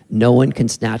 No one can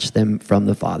snatch them from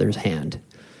the Father's hand.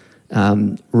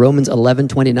 Romans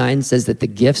 11:29 says that the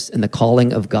gifts and the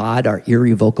calling of God are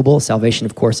irrevocable. Salvation,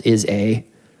 of course, is a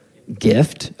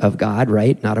gift of God,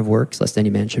 right? Not of works, lest any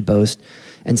man should boast.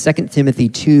 And 2 Timothy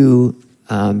 2,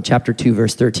 chapter 2,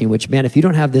 verse 13, which, man, if you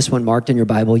don't have this one marked in your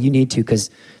Bible, you need to, because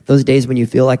those days when you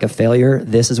feel like a failure,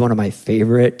 this is one of my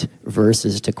favorite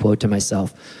verses to quote to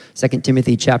myself. 2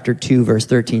 Timothy chapter 2, verse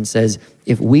 13 says,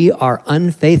 if we are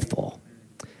unfaithful,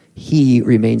 he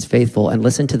remains faithful. And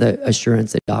listen to the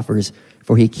assurance that he offers,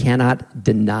 for he cannot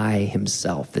deny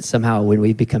himself. That somehow when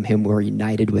we become him, we're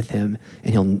united with him,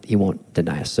 and he won't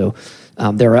deny us. So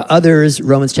there are others,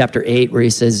 Romans chapter 8, where he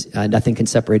says, nothing can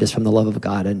separate us from the love of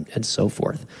God, and so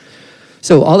forth.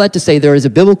 So all that to say, there is a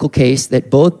biblical case that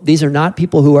these are not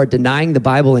people who are denying the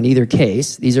Bible in either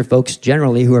case. These are folks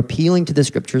generally who are appealing to the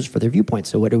scriptures for their viewpoints.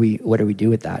 So what do we do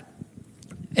with that?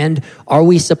 And are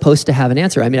we supposed to have an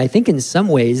answer? I mean, I think in some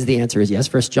ways the answer is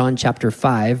yes. 1 John chapter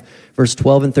 5, verse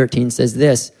 12 and 13 says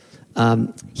this,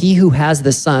 he who has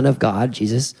the Son of God,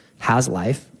 Jesus, has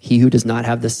life. He who does not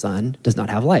have the Son does not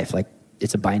have life. Like,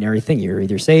 it's a binary thing. You're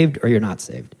either saved or you're not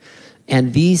saved.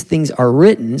 And these things are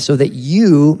written so that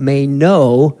you may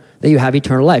know that you have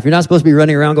eternal life. You're not supposed to be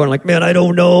running around going like, man, I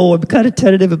don't know. I'm kind of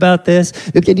tentative about this.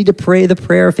 If you need to pray the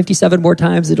prayer 57 more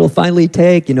times, it'll finally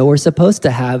take. We're supposed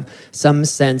to have some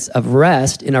sense of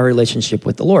rest in our relationship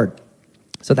with the Lord.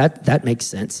 So that makes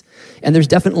sense. And there's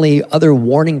definitely other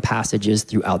warning passages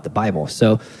throughout the Bible.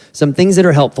 So some things that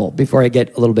are helpful before I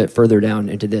get a little bit further down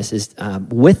into this is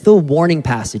with the warning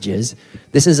passages,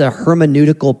 this is a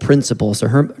hermeneutical principle. So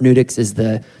hermeneutics is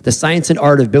the science and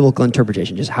art of biblical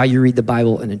interpretation, just how you read the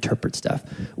Bible and interpret stuff.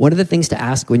 One of the things to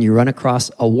ask when you run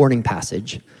across a warning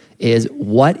passage is,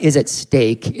 what is at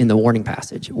stake in the warning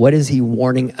passage? What is he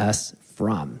warning us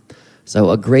from?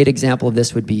 So a great example of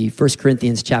this would be 1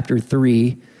 Corinthians chapter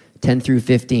 3, 10 through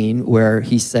 15, where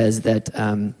he says that,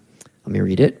 let me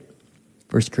read it.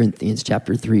 1 Corinthians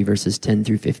chapter 3, verses 10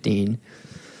 through 15.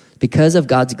 Because of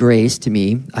God's grace to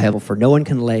me, I have, for no one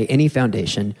can lay any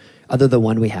foundation other than the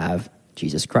one we have,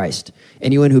 Jesus Christ.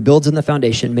 Anyone who builds on the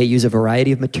foundation may use a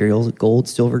variety of materials, gold,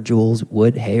 silver, jewels,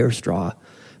 wood, hay, or straw.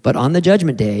 But on the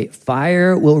judgment day,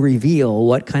 fire will reveal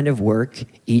what kind of work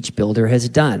each builder has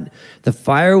done. The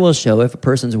fire will show if a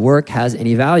person's work has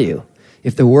any value.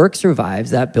 If the work survives,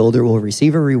 that builder will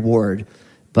receive a reward,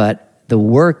 but the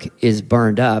work is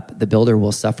burned up, the builder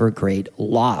will suffer great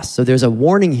loss. So there's a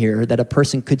warning here that a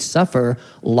person could suffer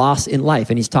loss in life.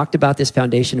 And he's talked about this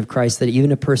foundation of Christ, that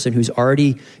even a person who's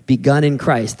already begun in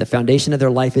Christ, the foundation of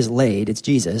their life is laid, it's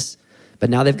Jesus. But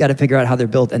now they've got to figure out how they're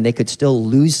built, and they could still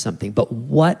lose something. But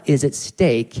what is at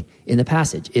stake in the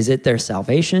passage? Is it their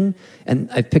salvation? And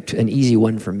I've picked an easy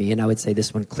one for me, and I would say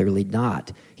this one clearly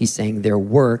not. He's saying their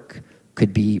work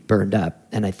could be burned up.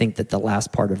 And I think that the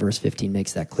last part of verse 15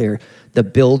 makes that clear. The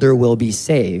builder will be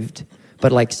saved,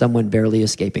 but like someone barely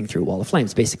escaping through a wall of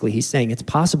flames. Basically, he's saying it's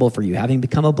possible for you, having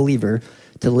become a believer,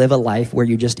 to live a life where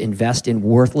you just invest in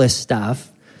worthless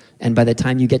stuff, and by the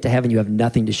time you get to heaven, you have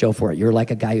nothing to show for it. You're like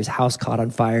a guy whose house caught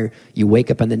on fire. You wake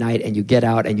up in the night and you get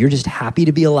out and you're just happy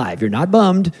to be alive. You're not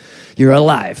bummed. You're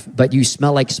alive, but you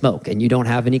smell like smoke and you don't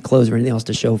have any clothes or anything else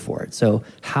to show for it. So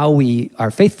how we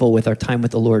are faithful with our time with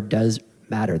the Lord does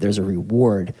matter. There's a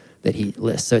reward that he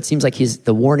lists. So it seems like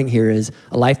the warning here is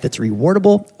a life that's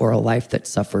rewardable or a life that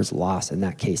suffers loss. In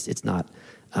that case, it's not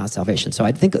salvation. So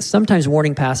I think sometimes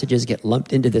warning passages get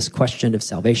lumped into this question of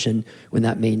salvation when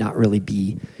that may not really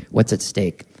be what's at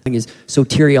stake. The thing is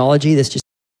soteriology, this just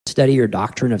study or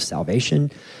doctrine of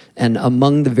salvation. And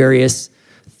among the various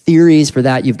theories for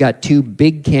that. You've got two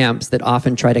big camps that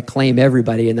often try to claim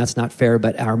everybody, and that's not fair,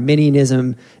 but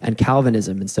Arminianism and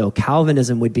Calvinism. And so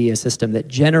Calvinism would be a system that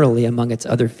generally, among its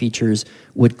other features,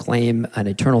 would claim an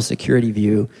eternal security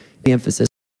view, the emphasis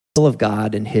on the will of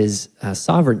God and his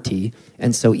sovereignty.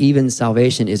 And so even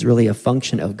salvation is really a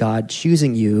function of God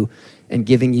choosing you and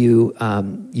giving you,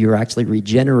 you're actually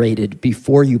regenerated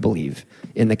before you believe,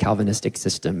 in the Calvinistic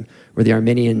system, where the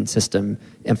Arminian system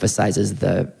emphasizes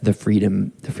the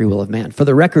freedom, the free will of man. For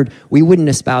the record, we wouldn't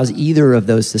espouse either of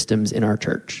those systems in our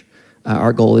church.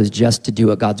 Our goal is just to do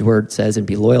what God's word says and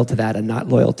be loyal to that and not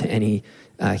loyal to any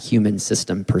human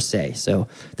system per se. So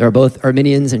there are both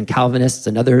Arminians and Calvinists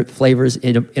and other flavors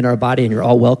in our body, and you're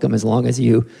all welcome as long as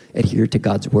you adhere to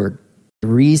God's word. The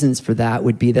reasons for that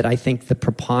would be that I think the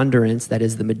preponderance, that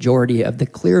is the majority of the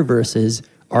clear verses,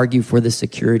 argue for the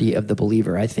security of the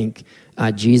believer. I think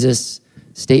Jesus'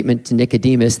 statement to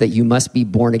Nicodemus that you must be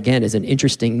born again is an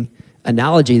interesting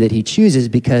analogy that he chooses,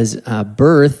 because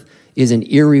birth is an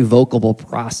irrevocable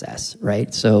process,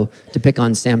 right? So to pick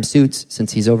on Sam Suits,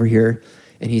 since he's over here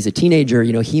and he's a teenager,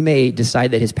 he may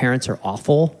decide that his parents are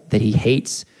awful, that he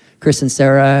hates Chris and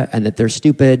Sarah, and that they're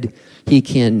stupid. He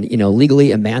can,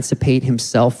 legally emancipate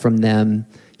himself from them.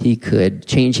 He could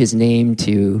change his name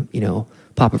to,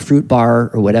 Papa Fruit Bar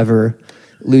or whatever,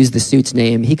 lose the Suits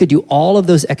name. He could do all of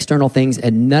those external things,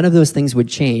 and none of those things would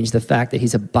change the fact that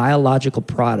he's a biological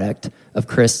product of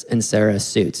Chris and Sarah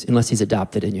Suits, unless he's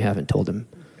adopted and you haven't told him.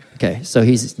 Okay, so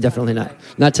he's definitely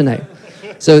not tonight.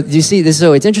 So do you see this?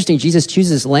 So it's interesting. Jesus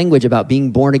chooses this language about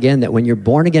being born again, that when you're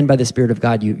born again by the Spirit of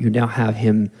God, you now have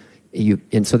him.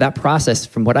 And so that process,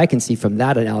 from what I can see from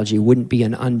that analogy, wouldn't be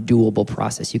an undoable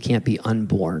process. You can't be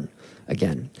unborn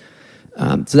again.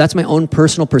 So that's my own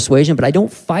personal persuasion, but I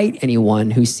don't fight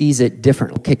anyone who sees it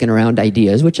differently, kicking around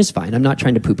ideas, which is fine. I'm not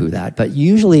trying to poo-poo that. But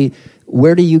usually,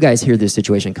 where do you guys hear this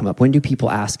situation come up? When do people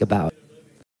ask about it?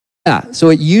 Yeah, so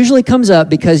it usually comes up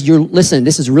because listen,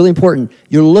 this is really important.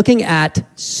 You're looking at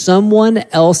someone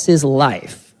else's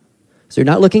life. So you're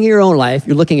not looking at your own life.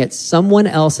 You're looking at someone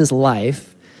else's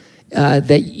life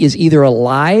that is either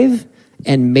alive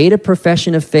and made a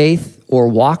profession of faith or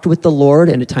walked with the Lord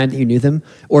in a time that you knew them,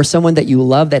 or someone that you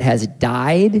love that has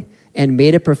died and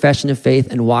made a profession of faith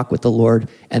and walked with the Lord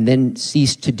and then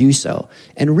ceased to do so.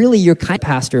 And really, you're kind of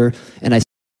pastor, and I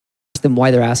ask them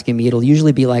why they're asking me, it'll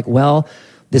usually be like, well,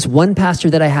 this one pastor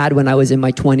that I had when I was in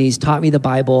my 20s taught me the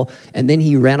Bible, and then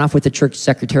he ran off with the church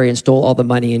secretary and stole all the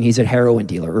money, and he's a heroin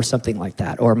dealer or something like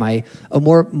that. Or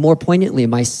more poignantly,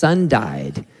 my son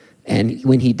died, and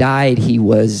when he died, he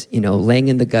was, laying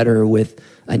in the gutter with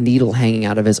a needle hanging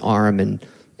out of his arm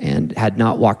and had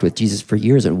not walked with Jesus for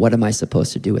years. And what am I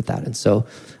supposed to do with that? And so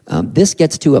this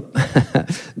gets to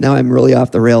now I'm really off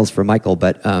the rails for Michael,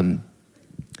 but,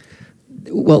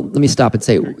 well, let me stop and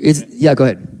say, go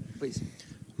ahead, please.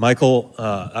 Michael,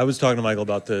 I was talking to Michael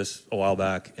about this a while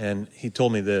back, and he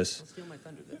told me this. Don't steal my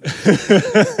thunder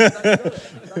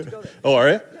there. Oh, are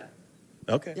you?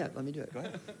 Yeah. Okay. Yeah, let me do it. Go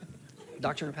ahead.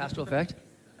 Doctrine of pastoral effect?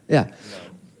 Yeah.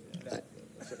 No.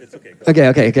 It's okay.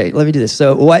 Okay. Let me do this.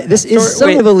 So this is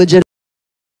sort of a legit.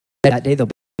 That day, there'll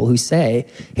be people who say,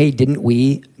 hey, didn't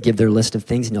we give their list of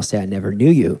things? And you'll say, I never knew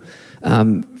you.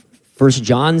 First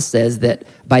John says that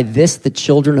by this, the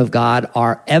children of God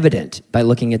are evident, by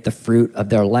looking at the fruit of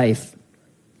their life.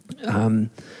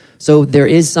 So there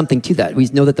is something to that. We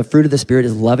know that the fruit of the Spirit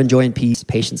is love and joy and peace,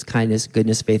 patience, kindness,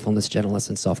 goodness, faithfulness, gentleness,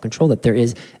 and self-control. That there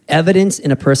is evidence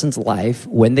in a person's life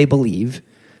when they believe,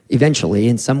 eventually,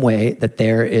 in some way, that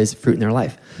there is fruit in their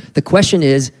life. The question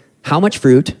is, how much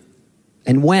fruit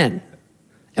and when?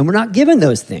 And we're not given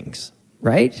those things,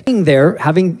 right? There,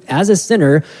 having as a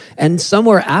sinner, and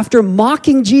somewhere after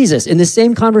mocking Jesus in the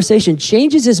same conversation,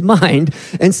 changes his mind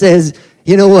and says,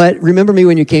 you know what? Remember me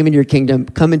when you came into your kingdom,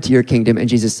 come into your kingdom. And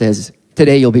Jesus says,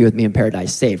 today you'll be with me in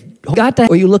paradise, saved.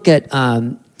 Or you look at,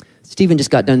 Stephen just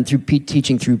got done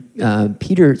teaching through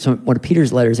Peter, one of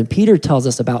Peter's letters, and Peter tells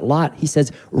us about Lot. He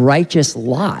says, righteous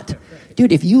Lot.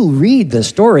 Dude, if you read the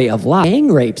story of Lot,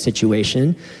 gang rape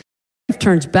situation, he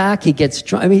turns back, he gets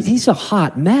drunk. I mean, he's a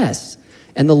hot mess.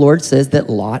 And the Lord says that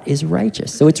Lot is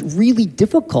righteous. So it's really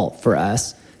difficult for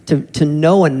us to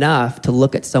know enough to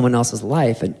look at someone else's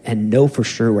life and know for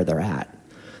sure where they're at.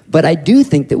 But I do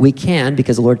think that we can,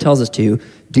 because the Lord tells us to,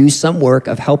 do some work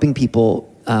of helping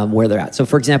people where they're at. So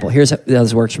for example, here's how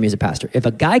this works for me as a pastor. If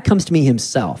a guy comes to me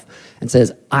himself and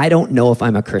says, I don't know if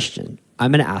I'm a Christian,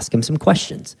 I'm going to ask him some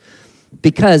questions,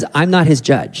 because I'm not his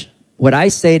judge. What I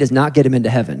say does not get him into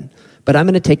heaven, but I'm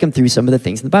going to take him through some of the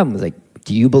things in the Bible. Like,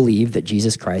 do you believe that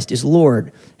Jesus Christ is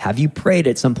Lord? Have you prayed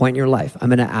at some point in your life? I'm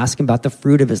going to ask him about the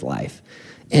fruit of his life.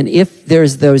 And if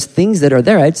there's those things that are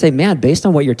there, I'd say, man, based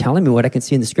on what you're telling me, what I can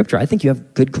see in the scripture, I think you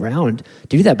have good ground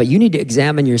to do that. But you need to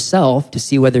examine yourself to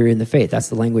see whether you're in the faith. That's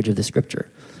the language of the scripture.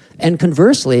 And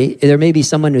conversely, there may be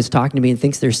someone who's talking to me and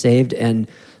thinks they're saved, and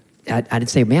I'd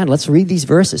say, man, let's read these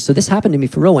verses. So this happened to me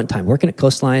for real one time. Working at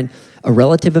Coastline, a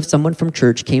relative of someone from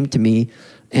church came to me,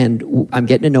 and I'm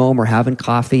getting to know him. We're having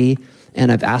coffee,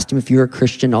 and I've asked him if you're a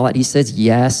Christian, all that. He says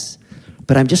yes.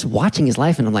 But I'm just watching his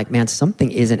life, and I'm like, man,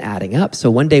 something isn't adding up.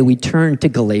 So one day we turned to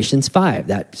Galatians 5,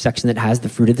 that section that has the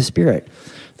fruit of the Spirit.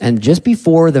 And just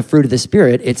before the fruit of the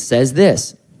Spirit, it says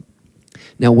this.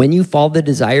 Now, when you follow the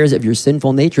desires of your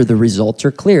sinful nature, the results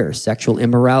are clear. Sexual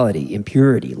immorality,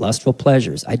 impurity, lustful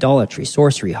pleasures, idolatry,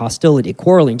 sorcery, hostility,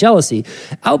 quarreling, jealousy,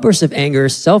 outbursts of anger,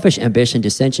 selfish ambition,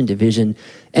 dissension, division,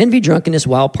 envy, drunkenness,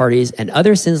 wild parties, and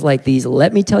other sins like these.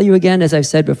 Let me tell you again, as I've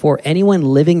said before, anyone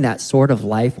living that sort of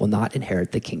life will not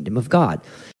inherit the kingdom of God.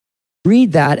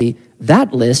 Read that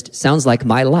list sounds like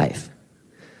my life.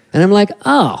 And I'm like,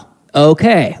 oh,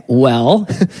 okay, well,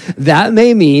 that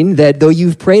may mean that though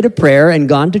you've prayed a prayer and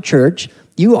gone to church,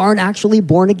 you aren't actually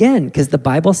born again, because the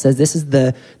Bible says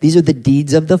these are the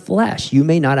deeds of the flesh. You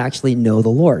may not actually know the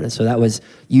Lord. And so that was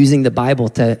using the Bible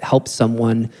to help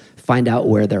someone find out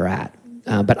where they're at.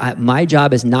 But my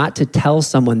job is not to tell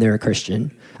someone they're a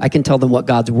Christian. I can tell them what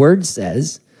God's word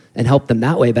says and help them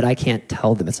that way, but I can't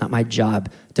tell them. It's not my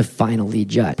job to finally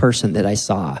judge. The person that I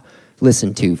saw,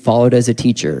 listened to, followed as a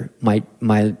teacher, my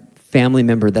family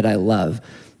member that I love,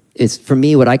 is for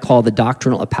me what I call the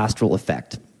doctrinal or pastoral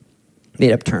effect.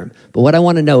 Made up term. But what I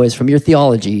want to know is, from your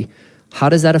theology, how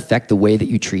does that affect the way that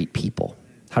you treat people?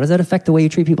 How does that affect the way you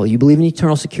treat people? You believe in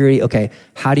eternal security? Okay,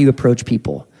 how do you approach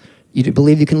people? You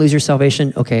believe you can lose your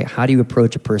salvation? Okay, how do you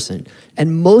approach a person?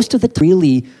 And most of the time,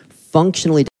 really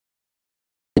functionally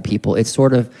people, it's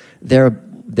sort of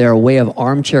their way of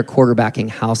armchair quarterbacking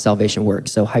how salvation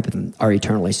works. So are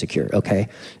eternally secure, okay?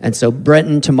 And so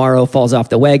Brenton tomorrow falls off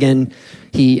the wagon.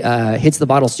 He hits the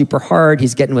bottle super hard.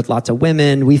 He's getting with lots of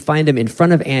women. We find him in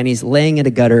front of Annie's, laying in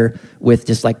a gutter with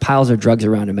just like piles of drugs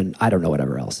around him and I don't know,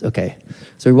 whatever else, okay?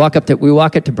 So we walk up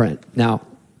to Brent. Now,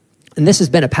 and this has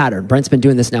been a pattern. Brent's been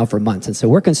doing this now for months. And so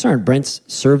we're concerned. Brent's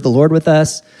served the Lord with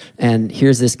us, and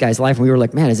here's this guy's life. And we were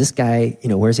like, man, is this guy,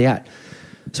 where's he at?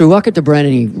 So we walk up to Brent,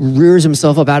 and he rears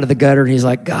himself up out of the gutter, and he's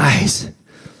like, guys,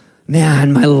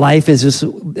 man, my life is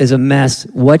a mess.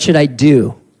 What should I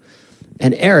do?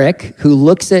 And Eric, who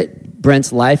looks at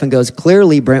Brent's life and goes,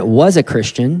 clearly Brent was a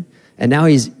Christian, and now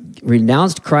he's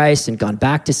renounced Christ and gone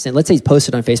back to sin. Let's say he's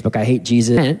posted on Facebook, I hate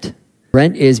Jesus.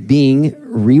 Brent is being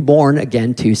reborn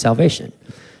again to salvation.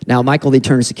 Now, Michael, the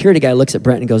eternal security guy, looks at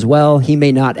Brent and goes, well, he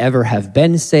may not ever have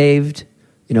been saved.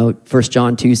 1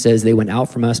 John 2 says they went out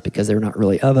from us because they're not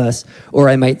really of us. Or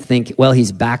I might think, well,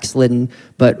 he's backslidden.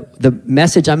 But the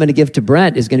message I'm going to give to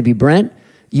Brent is going to be, Brent,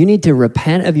 you need to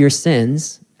repent of your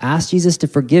sins, ask Jesus to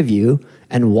forgive you,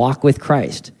 and walk with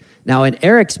Christ. Now, in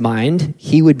Eric's mind,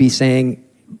 he would be saying,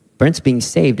 Brent's being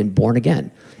saved and born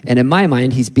again. And in my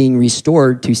mind, he's being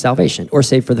restored to salvation or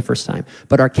saved for the first time.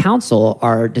 But our counsel,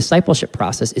 our discipleship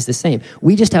process is the same.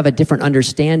 We just have a different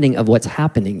understanding of what's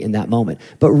happening in that moment.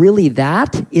 But really,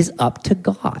 that is up to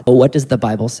God. Well, what does the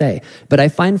Bible say? But I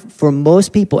find for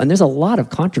most people, and there's a lot of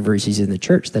controversies in the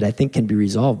church that I think can be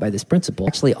resolved by this principle,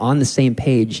 actually on the same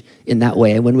page in that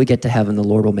way. And when we get to heaven, the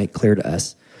Lord will make clear to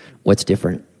us what's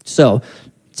different. So,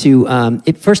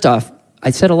 first off,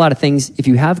 I said a lot of things. If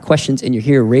you have questions and you're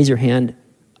here, raise your hand.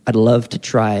 I'd love to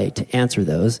try to answer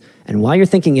those. And while you're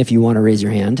thinking, if you want to raise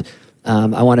your hand,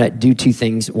 I want to do two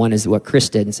things. One is what Chris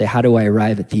did and say, how do I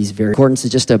arrive at these very... Concordance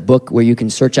is just a book where you can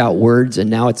search out words,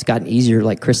 and now it's gotten easier,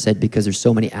 like Chris said, because there's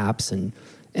so many apps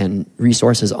and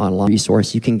resources online.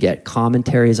 You can get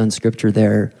commentaries on scripture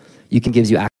there. You can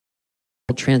give you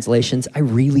translations. I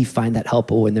really find that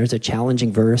helpful. When there's a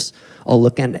challenging verse, I'll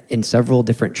look at in several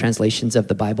different translations of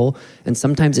the Bible, and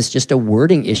sometimes it's just a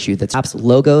wording issue. That's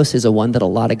Logos is a one that a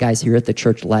lot of guys here at the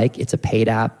church like. It's a paid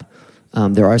app.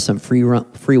 There are some free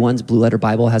ones. Blue Letter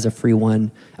Bible has a free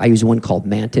one. I use one called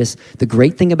Mantis. The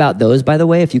great thing about those, by the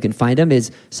way, if you can find them,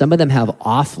 is some of them have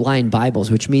offline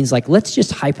Bibles, which means, like, let's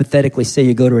just hypothetically say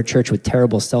you go to a church with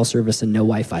terrible cell service and no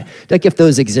Wi-Fi. Like if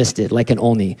those existed, like, and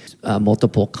only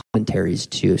multiple commentaries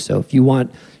too. So if you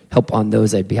want help on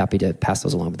those, I'd be happy to pass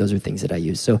those along, but those are things that I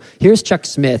use. So here's Chuck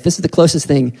Smith. This is the closest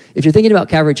thing. If you're thinking about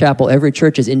Calvary Chapel, every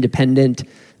church is independent,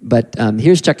 but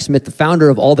here's Chuck Smith, the founder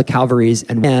of all the Calvaries,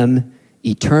 and I am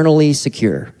eternally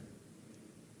secure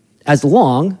as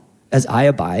long as I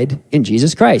abide in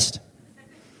Jesus Christ.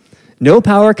 No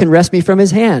power can wrest me from his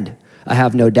hand. I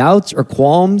have no doubts or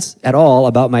qualms at all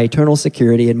about my eternal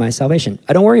security and my salvation.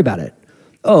 I don't worry about it.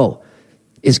 Oh,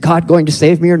 Is God going to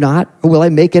save me or not? Or will I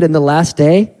make it in the last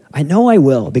day? I know I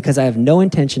will, because I have no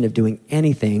intention of doing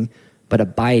anything but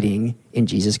abiding in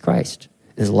Jesus Christ.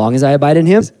 As long as I abide in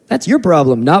him, that's your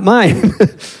problem, not mine.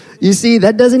 You see,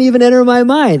 that doesn't even enter my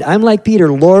mind. I'm like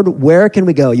Peter, Lord, where can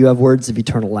we go? You have words of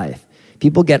eternal life.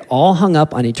 People get all hung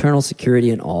up on eternal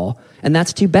security and all, and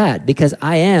that's too bad, because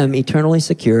I am eternally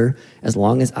secure as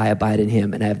long as I abide in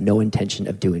him, and I have no intention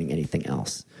of doing anything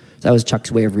else. So that was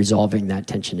Chuck's way of resolving that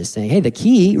tension, is saying, hey, the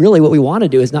key, really what we want to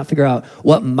do is not figure out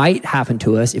what might happen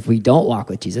to us if we don't walk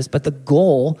with Jesus, but the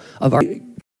goal of our...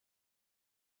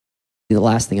 The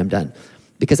last thing, I'm done.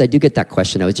 Because I do get that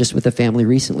question. I was just with a family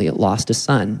recently that lost a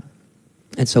son.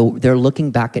 And so they're looking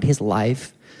back at his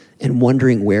life and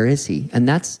wondering, where is he? And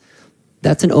that's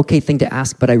an okay thing to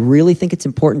ask, but I really think it's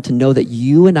important to know that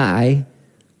you and I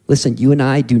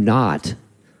do not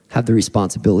have the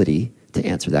responsibility to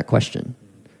answer that question.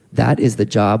 That is the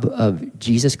job of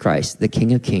Jesus Christ, the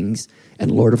King of Kings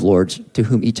and Lord of Lords, to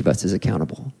whom each of us is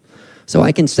accountable. So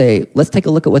I can say, let's take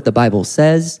a look at what the Bible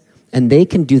says, and they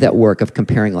can do that work of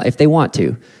comparing life if they want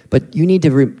to. But you need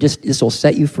to this will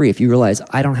set you free if you realize,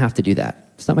 I don't have to do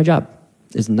that. It's not my job.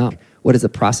 It's not. What does the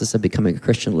process of becoming a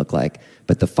Christian look like?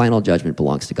 But the final judgment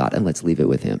belongs to God, and let's leave it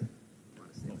with him.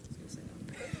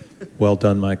 Well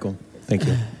done, Michael. Thank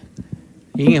you.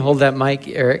 You can hold that mic,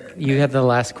 Eric. You have the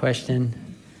last question.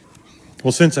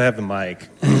 Well, since I have the mic,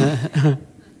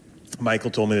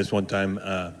 Michael told me this one time.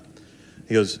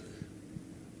 He goes,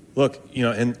 look,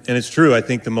 and it's true. I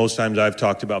think the most times I've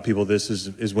talked about people, this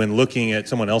is when looking at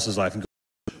someone else's life and go,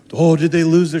 oh, did they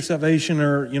lose their salvation,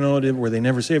 or, were they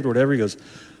never saved or whatever? He goes,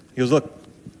 look,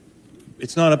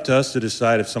 it's not up to us to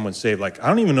decide if someone's saved. Like, I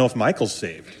don't even know if Michael's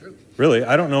saved. Really,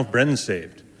 I don't know if Brendan's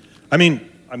saved. I mean,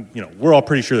 we're all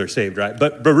pretty sure they're saved, right?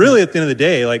 But really, at the end of the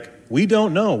day, like, we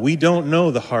don't know. We don't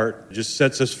know. The heart just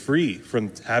sets us free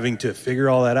from having to figure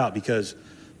all that out, because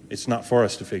it's not for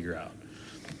us to figure out.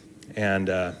 And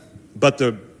but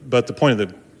the point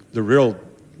of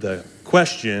the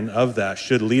question of that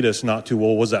should lead us not to,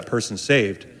 well, was that person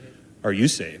saved? Are you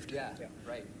saved? Yeah,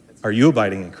 right. Are you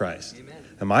abiding in Christ? Amen.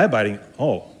 Am I abiding?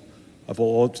 Oh,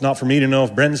 well, it's not for me to know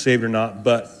if Brendan's saved or not,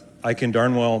 but I can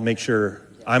darn well make sure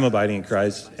I'm abiding in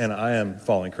Christ and I am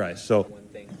following Christ. So.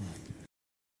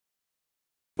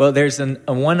 Well, there's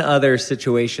one other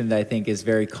situation that I think is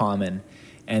very common,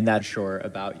 and that's sure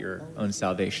about your own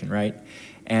salvation, right?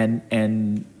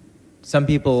 And some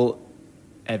people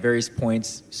at various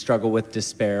points struggle with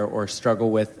despair, or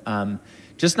struggle with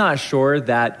just not sure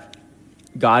that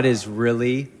God is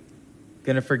really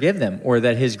going to forgive them, or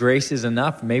that his grace is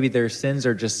enough. Maybe their sins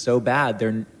are just so bad,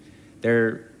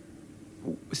 they're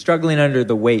struggling under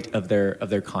the weight of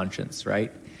their conscience,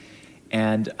 right?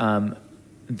 And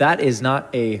that is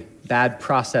not a bad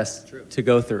process to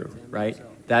go through, right?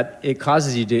 That it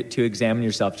causes you to examine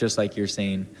yourself, just like you're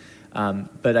saying.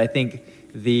 But I think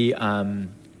the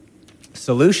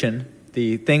solution,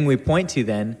 the thing we point to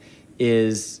then,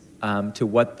 is to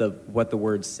what the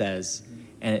word says.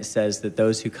 And it says that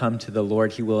those who come to the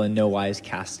Lord, he will in no wise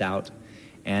cast out.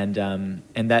 And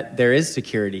that there is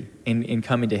security in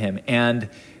coming to him. And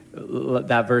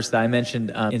that verse that I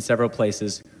mentioned in several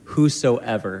places,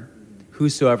 whosoever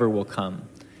will come.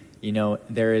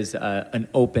 There is an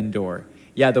open door.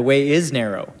 Yeah, the way is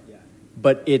narrow,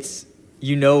 but it's,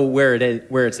 where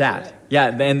it's at. Yeah,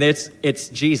 and it's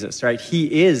Jesus, right?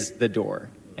 He is the door,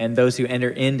 and those who enter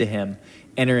into him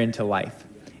enter into life.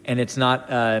 And it's not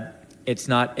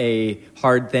a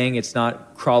hard thing. It's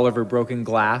not crawl over broken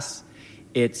glass.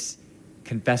 It's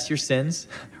confess your sins,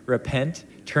 repent,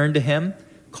 turn to him,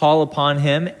 call upon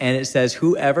him, and it says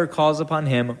whoever calls upon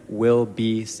him will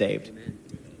be saved. Amen.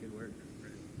 Good word.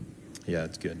 Yeah,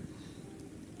 it's good.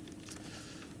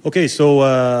 Okay, so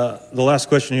the last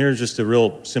question here is just a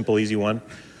real simple, easy one.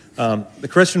 The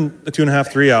question,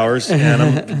 2.5, 3 hours, and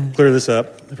I'm going to clear this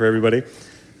up for everybody.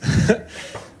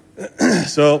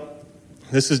 So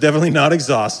this is definitely not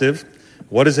exhaustive.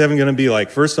 What is heaven going to be like?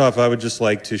 First off, I would just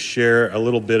like to share a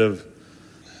little bit of,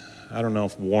 I don't know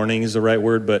if warning is the right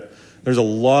word, but there's a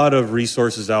lot of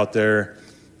resources out there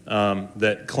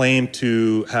that claim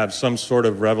to have some sort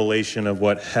of revelation of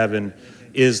what heaven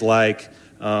is like.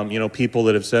 People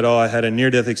that have said, oh, I had a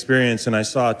near-death experience and I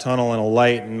saw a tunnel and a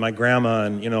light and my grandma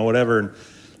and, whatever.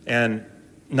 And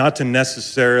not to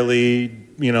necessarily,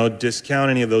 discount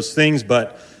any of those things,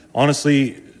 but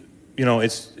honestly,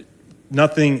 it's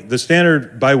nothing. The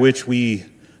standard by which we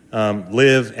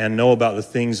live and know about the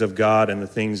things of God and the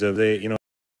things of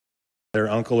their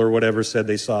uncle or whatever said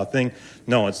they saw a thing.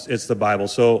 No, it's the Bible.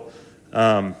 So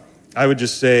I would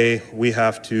just say we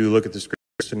have to look at the scriptures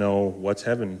to know what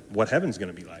heaven's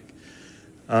going to be like.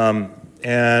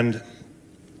 And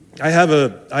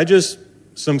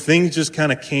some things just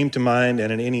kind of came to mind,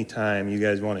 and at any time you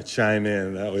guys want to chime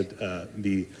in, that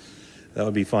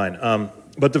would be fine.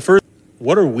 But the first,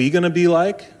 what are we going to be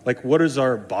like? Like, what is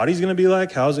our bodies going to be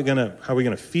like? How are we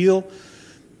going to feel?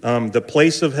 The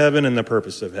place of heaven and the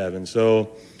purpose of heaven.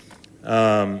 So,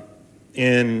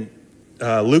 in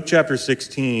Luke chapter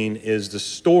 16 is the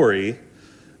story.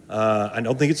 I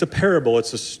don't think it's a parable.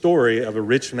 It's a story of a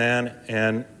rich man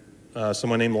and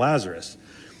someone named Lazarus.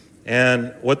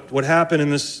 And what happened in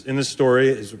this story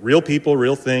is real people,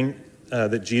 real thing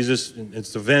that Jesus.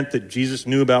 It's an event that Jesus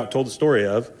knew about, told the story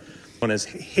of, known as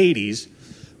Hades,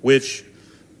 which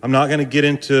I'm not going to get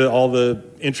into all the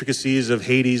intricacies of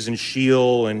Hades and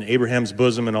Sheol and Abraham's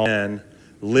bosom and all. Men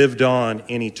lived on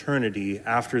in eternity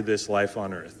after this life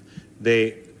on earth.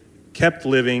 They kept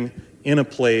living in a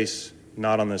place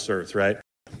not on this earth, right?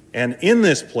 And in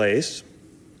this place,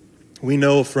 we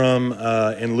know from,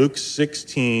 in Luke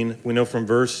 16, we know from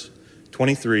verse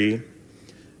 23,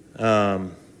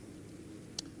 on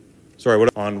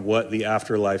what the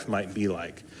afterlife might be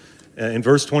like. In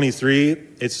verse 23,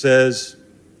 it says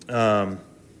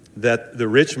that the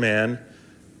rich man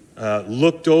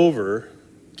looked over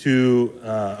to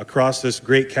across this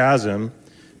great chasm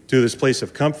to this place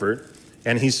of comfort,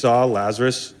 and he saw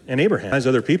Lazarus and Abraham as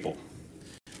other people.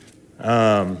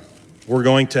 We're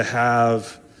going to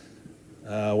have,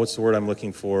 what's the word I'm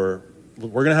looking for?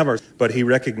 We're going to have but he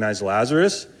recognized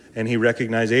Lazarus and he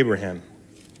recognized Abraham.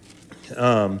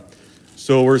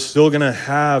 So we're still going to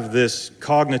have this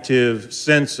cognitive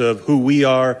sense of who we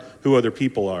are, who other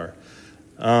people are.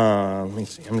 Let me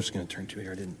see. I'm just going to turn to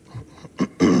here. I didn't.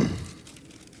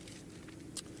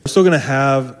 We're still going to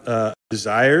have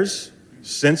desires,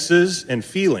 senses, and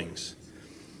feelings.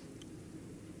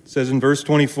 It says in verse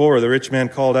 24, the rich man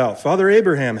called out, "Father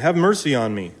Abraham, have mercy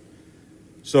on me."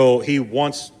 So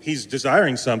he's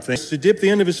desiring something. "To dip the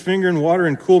end of his finger in water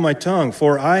and cool my tongue,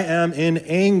 for I am in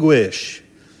anguish."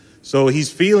 So he's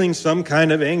feeling some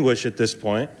kind of anguish at this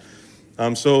point.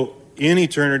 So in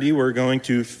eternity, we're going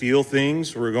to feel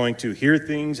things, we're going to hear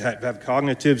things, have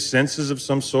cognitive senses of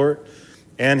some sort,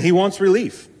 and he wants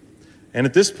relief. And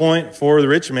at this point, for the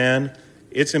rich man,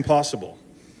 it's impossible.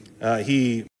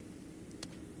 And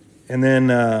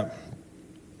then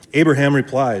Abraham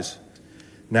replies,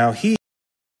 "Now he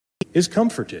is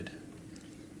comforted,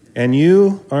 and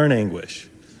you are in anguish."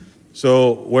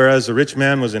 So whereas the rich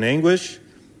man was in anguish,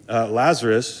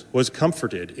 Lazarus was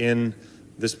comforted in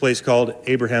this place called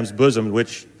Abraham's bosom,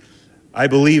 which I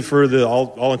believe for the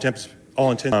all intents.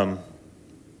 And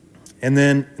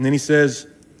then he says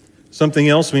something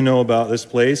else we know about this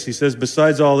place. He says,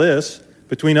 "Besides all this,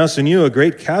 between us and you, a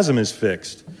great chasm is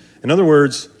fixed." In other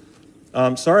words,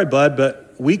 sorry, bud,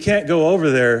 but we can't go over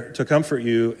there to comfort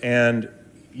you, and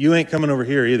you ain't coming over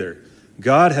here either.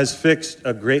 God has fixed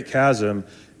a great chasm,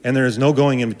 and there is no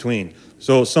going in between.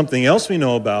 So something else we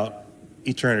know about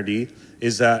eternity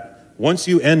is that once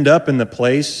you end up in the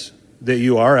place that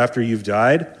you are after you've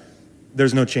died,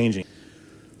 there's no changing.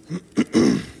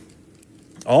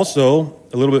 Also,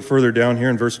 a little bit further down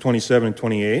here in verse 27 and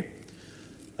 28,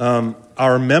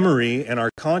 our memory and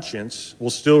our conscience will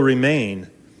still remain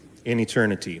in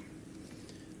eternity.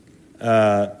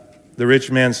 The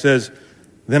rich man says,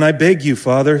 "Then I beg you,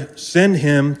 Father, send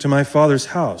him to my father's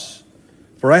house,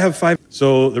 for I have 5."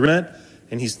 So the man,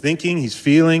 and he's thinking, he's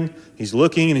feeling, he's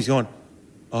looking, and he's going,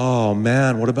 "Oh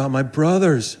man, what about my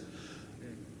brothers?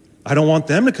 I don't want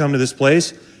them to come to this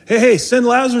place. Hey, send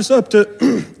Lazarus up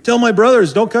to tell my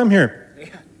brothers, don't come here." Yeah.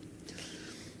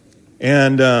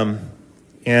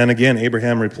 And again,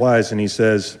 Abraham replies, and he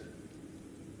says,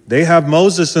 "They have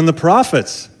Moses and the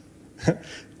prophets.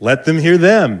 Let them hear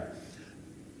them."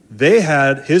 They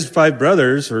had his 5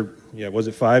 brothers, was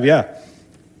it 5? Yeah.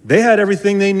 They had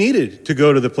everything they needed to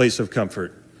go to the place of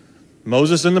comfort.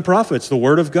 Moses and the prophets, the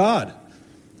word of God.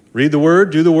 Read the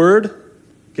word, do the word.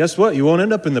 Guess what? You won't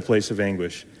end up in the place of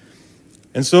anguish.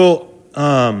 And so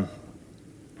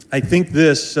I think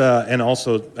this, and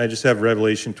also I just have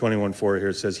Revelation 21:4 here.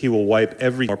 It says, "He will wipe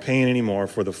every more pain anymore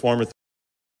for the former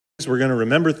things." We're going to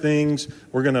remember things.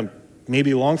 We're going to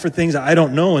maybe long for things. I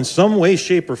don't know. In some way,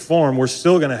 shape, or form, we're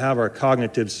still going to have our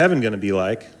cognitive. Heaven going to be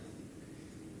like?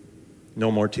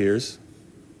 No more tears.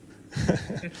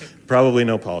 Probably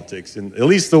no politics, at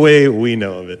least the way we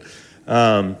know of it.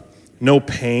 No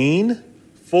pain,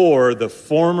 for the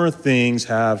former things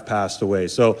have passed away.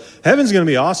 So heaven's going to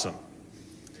be awesome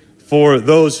for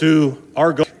those who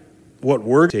are going. What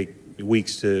word take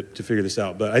weeks to figure this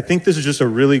out, but I think this is just a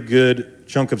really good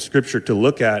chunk of scripture to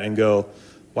look at and go,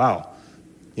 wow,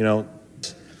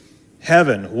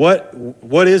 heaven.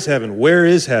 What is heaven? Where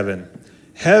is heaven?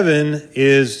 Heaven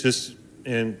is just,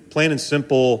 in plain and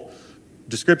simple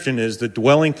description, is the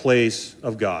dwelling place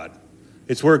of God.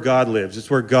 It's where God lives. It's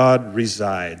where God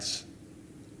resides.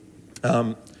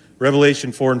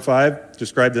 Revelation 4 and 5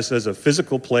 describe this as a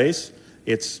physical place.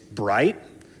 It's bright.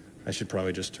 I should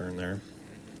probably just turn there.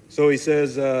 So he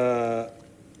says,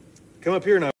 come up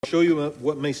here and I'll show you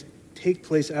what may take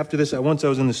place after this. At once I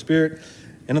was in the Spirit,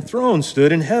 and a throne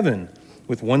stood in heaven,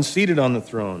 with one seated on the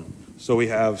throne. So we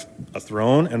have a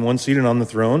throne and one seated on the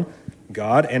throne,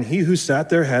 God, and he who sat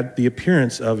there had the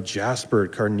appearance of jasper,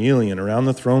 carnelian. Around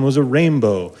the throne was a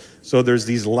rainbow. So there's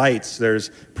these lights,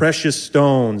 there's precious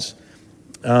stones,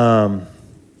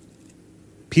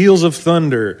 peals of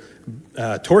thunder,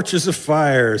 torches of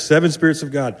fire, seven spirits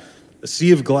of God, a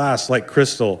sea of glass like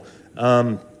crystal.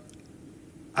 I'm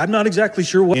not exactly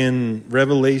sure what. In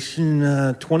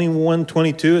Revelation 21,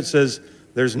 22, it says,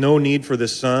 there's no need for the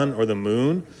sun or the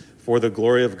moon, for the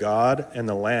glory of God and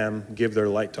the Lamb give their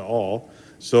light to all.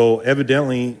 So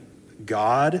evidently,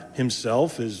 God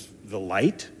himself is the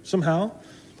light somehow.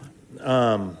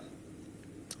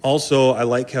 Also, I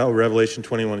like how Revelation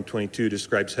 21 and 22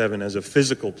 describes heaven as a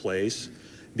physical place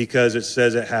because it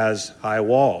says it has high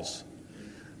walls.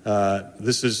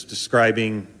 This is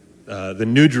describing the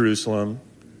New Jerusalem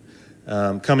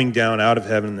coming down out of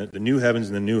heaven, the new heavens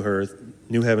and the new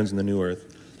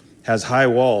earth, has high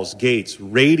walls, gates,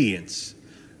 radiance.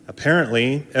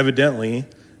 Apparently, evidently,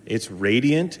 it's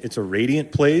radiant. It's a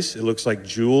radiant place. It looks like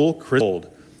jewel,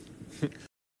 crystal.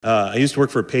 I used to work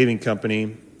for a paving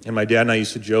company, and my dad and I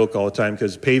used to joke all the time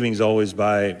because paving's always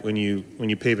by when you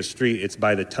pave a street, it's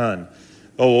by the ton.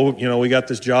 Oh, well, we got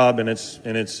this job, and it's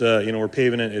we're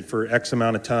paving it for X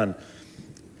amount of ton.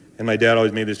 And my dad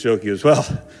always made this joke. He goes, well,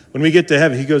 when we get to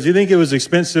heaven, he goes, you think it was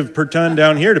expensive per ton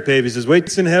down here to pave? He says, wait,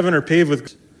 it's in heaven or paved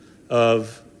with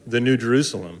of the New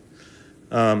Jerusalem.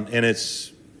 And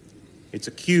it's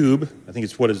a cube. I think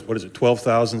it's, what is it,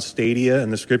 12,000 stadia in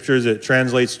the scriptures. It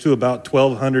translates to about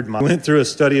 1,200 miles. I went through a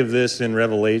study of this in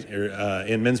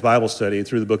in men's Bible study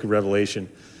through the book of Revelation.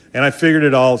 And I figured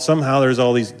it all. Somehow there's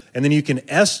all these. And then you can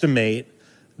estimate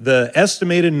the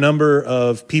estimated number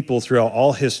of people throughout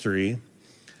all history.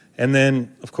 And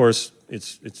then, of course,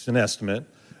 it's an estimate.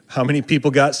 How many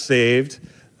people got saved?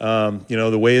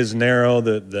 The way is narrow,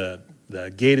 the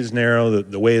gate is narrow,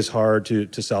 the way is hard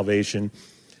to salvation.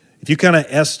 If you kind of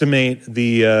estimate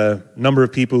the number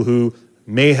of people who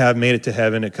may have made it to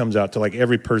heaven, it comes out to like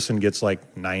every person gets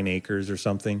like 9 acres or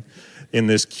something in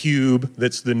this cube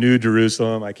that's the New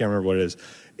Jerusalem. I can't remember what it is.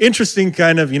 Interesting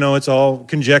kind of, it's all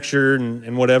conjecture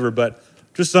and whatever, but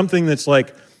just something that's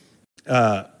like,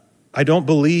 I don't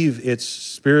believe it's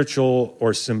spiritual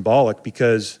or symbolic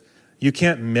because you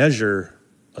can't measure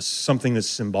something that's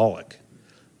symbolic.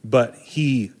 But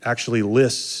he actually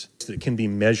lists that can be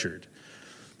measured.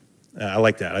 I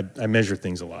like that. I measure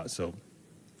things a lot. So,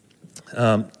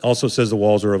 also says the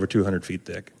walls are over 200 feet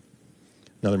thick.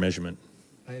 Another measurement.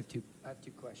 I have two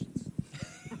questions.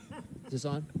 Is this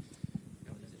on?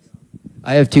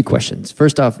 I have two questions.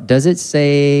 First off, does it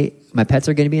say my pets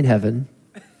are going to be in heaven?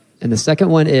 And the second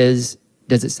one is,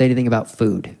 does it say anything about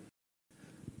food?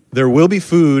 There will be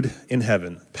food in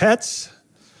heaven. Pets?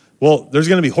 Well, there's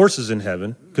going to be horses in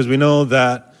heaven because we know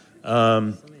that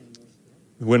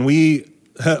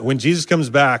when Jesus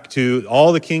comes back, to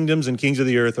all the kingdoms and kings of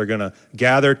the earth are going to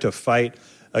gather to fight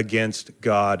against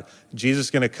God. Jesus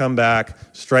is going to come back,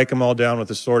 strike them all down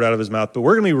with a sword out of his mouth, but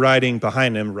we're going to be riding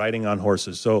behind him, riding on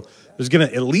horses. So there's going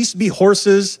to at least be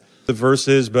horses. The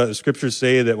verses, but the scriptures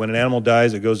say that when an animal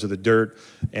dies, it goes to the dirt,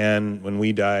 and when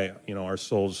we die, our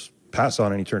souls pass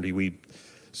on in eternity.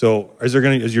 So is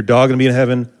your dog going to be in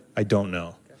heaven? I don't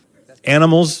know.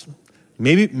 Animals,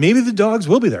 maybe the dogs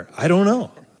will be there. I don't know.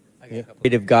 The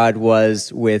creative God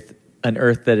was with an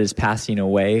earth that is passing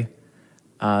away,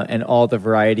 and all the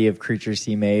variety of creatures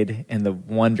he made, and the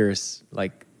wondrous,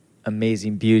 like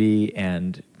amazing beauty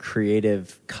and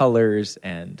creative colors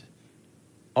and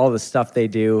all the stuff they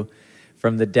do,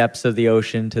 from the depths of the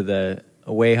ocean to the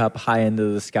way up high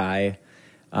into the sky.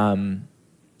 I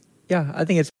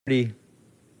think it's pretty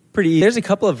easy. There's a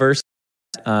couple of verses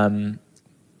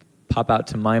pop out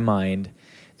to my mind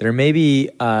that are maybe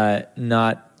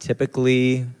not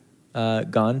typically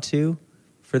gone to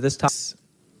for this topic.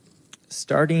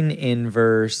 Starting in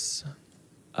verse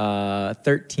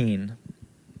 13,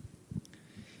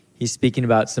 he's speaking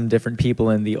about some different people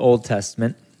in the Old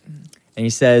Testament. And he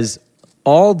says,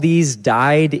 all these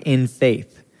died in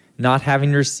faith, not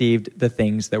having received the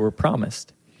things that were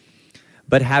promised,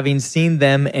 but having seen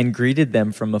them and greeted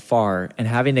them from afar, and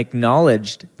having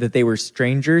acknowledged that they were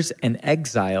strangers and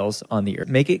exiles on the earth.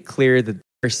 Make it clear that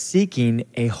are seeking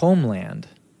a homeland.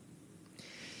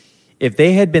 If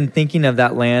they had been thinking of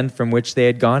that land from which they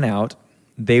had gone out,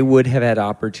 they would have had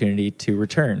opportunity to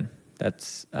return.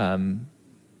 That's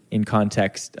in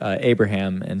context,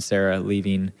 Abraham and Sarah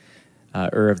leaving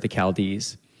Ur of the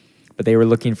Chaldees. But they were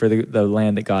looking for the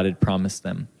land that God had promised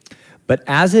them. But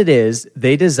as it is,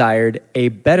 they desired a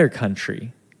better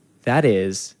country, that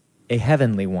is, a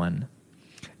heavenly one.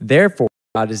 Therefore,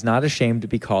 God is not ashamed to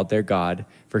be called their God,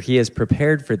 for he has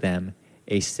prepared for them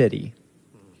a city.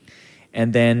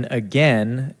 And then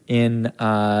again, in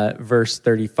verse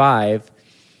 35,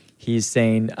 he's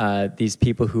saying these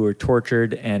people who are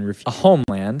tortured and a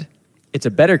homeland, it's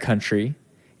a better country,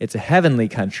 it's a heavenly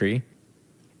country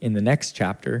in the next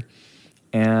chapter.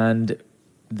 And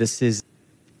this is, it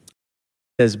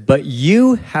says, but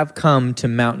you have come to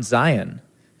Mount Zion,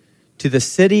 to the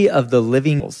city of the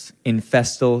living in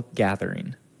festal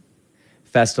gathering.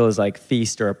 Festal is like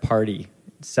feast or a party,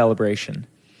 celebration.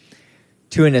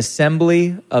 To an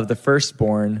assembly of the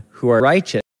firstborn who are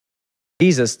righteous,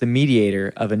 Jesus, the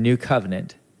mediator of a new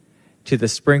covenant, to the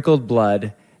sprinkled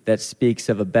blood that speaks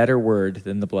of a better word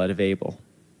than the blood of Abel.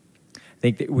 I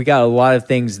think that we got a lot of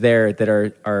things there that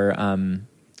are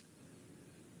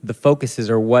the focuses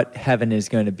are what heaven is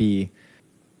going to be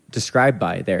described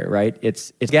by there, right?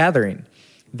 It's gathering.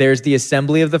 There's the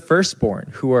assembly of the firstborn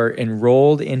who are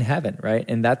enrolled in heaven, right?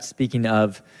 And that's speaking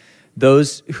of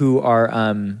those who are,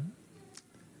 I'm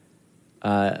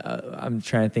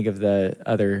trying to think of the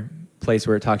other place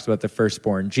where it talks about the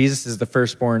firstborn. Jesus is the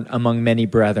firstborn among many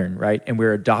brethren, right? And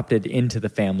we're adopted into the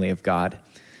family of God.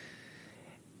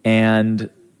 And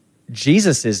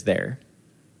Jesus is there.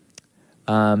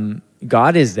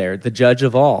 God is there, the judge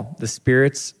of all, the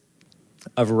spirits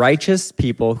of righteous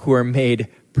people who are made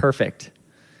perfect.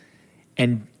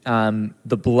 And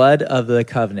the blood of the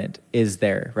covenant is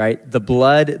there, right? The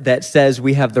blood that says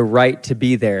we have the right to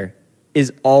be there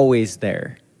is always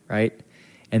there, right?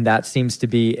 And that seems to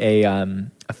be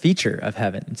a feature of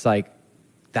heaven. It's like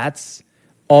that's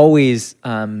always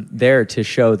there to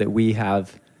show that we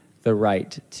have the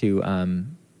right to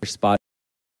respond.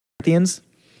 Corinthians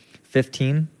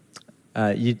 15.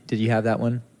 Did you have that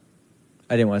one?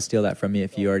 I didn't want to steal that from you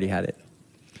if you already had it.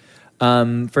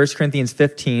 1 Corinthians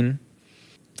 15,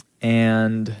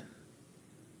 and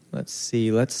let's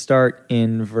see. Let's start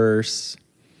in verse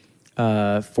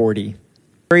 40.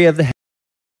 Glory of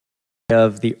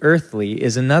the earthly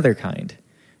is another kind.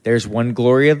 There's one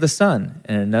glory of the sun,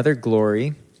 and another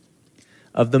glory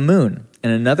of the moon,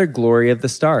 and another glory of the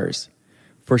stars.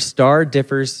 For star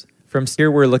differs from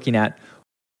star. We're looking at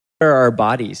what are our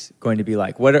bodies going to be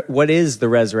like? What is the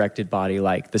resurrected body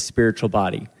like, the spiritual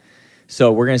body?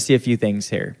 So we're going to see a few things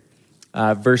here.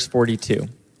 Verse 42.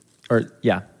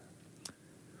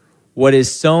 What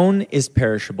is sown is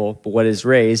perishable, but what is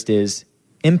raised is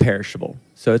imperishable.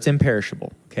 So it's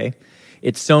imperishable, okay?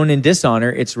 It's sown in dishonor,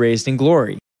 it's raised in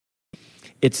glory.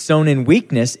 It's sown in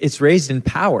weakness, it's raised in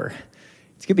power.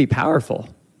 It's going to be powerful.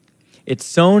 It's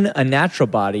sown a natural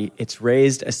body, it's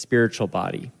raised a spiritual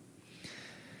body.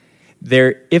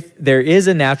 If there is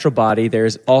a natural body, there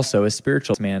is also a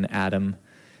spiritual man. Adam,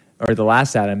 or the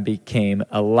last Adam, became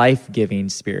a life-giving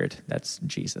spirit. That's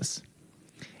Jesus.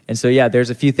 And so,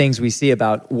 there's a few things we see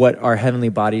about what our heavenly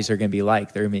bodies are going to be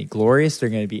like. They're going to be glorious. They're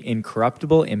going to be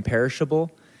incorruptible,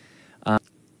 imperishable,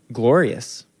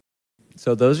 glorious.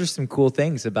 So those are some cool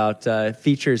things about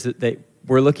features that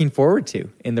we're looking forward to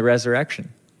in the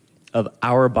resurrection of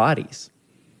our bodies.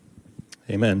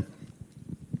 Amen.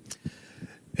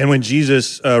 And when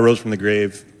Jesus rose from the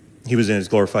grave, he was in his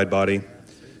glorified body.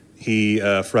 He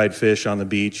fried fish on the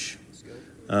beach.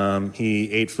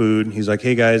 He ate food. He's like,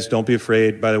 hey, guys, don't be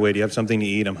afraid. By the way, do you have something to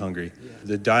eat? I'm hungry. Yeah.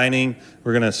 The dining,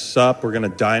 we're going to sup. We're going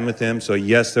to dine with him. So,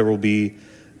 yes, there will be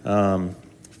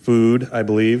food, I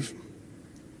believe.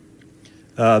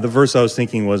 The verse I was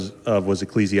thinking was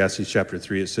Ecclesiastes chapter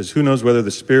 3. It says, who knows whether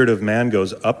the spirit of man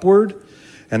goes upward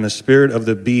and the spirit of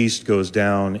the beast goes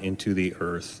down into the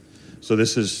earth. So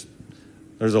there's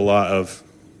a lot of,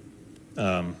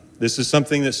 this is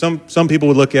something that some people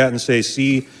would look at and say,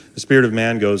 see, the spirit of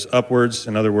man goes upwards.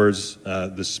 In other words,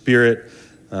 the spirit,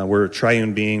 we're a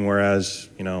triune being, whereas,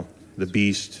 the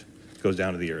beast goes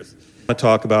down to the earth. I want to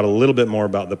talk about a little bit more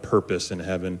about the purpose in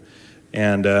heaven.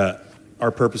 And our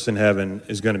purpose in heaven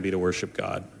is going to be to worship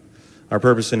God. Our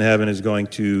purpose in heaven is going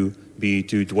to be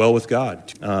to dwell with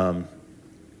God.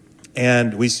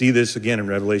 And we see this again in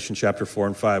Revelation chapter 4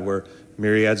 and 5, where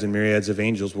myriads and myriads of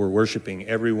angels were worshiping.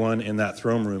 Everyone in that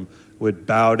throne room would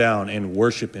bow down and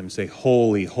worship him, say,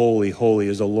 holy, holy, holy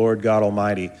is the Lord God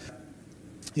Almighty.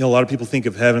 A lot of people think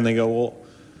of heaven, they go, well,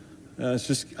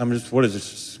 what is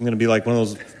this? I'm going to be like one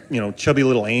of those, chubby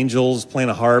little angels playing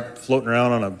a harp, floating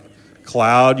around on a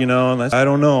cloud, and I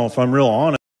don't know if I'm real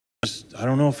honest. I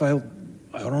don't know if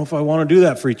I want to do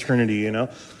that for eternity,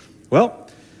 Well,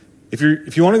 if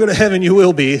you want to go to heaven, you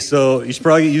will be. So you should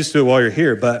probably get used to it while you're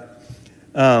here. But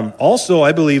also,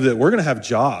 I believe that we're going to have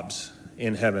jobs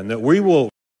in heaven, that we will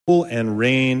rule and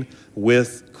reign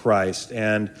with Christ.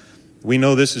 And we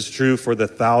know this is true for the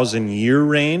 1,000-year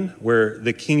reign, where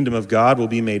the kingdom of God will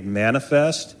be made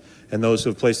manifest, and those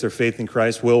who have placed their faith in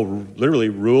Christ will literally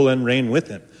rule and reign with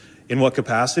him. In what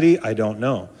capacity? I don't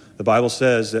know. The Bible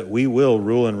says that we will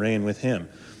rule and reign with him.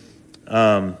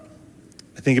 I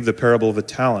think of the parable of the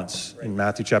talents in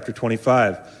Matthew chapter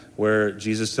 25, where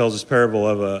Jesus tells this parable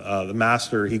of the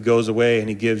master. He goes away and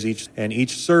he gives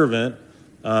each servant,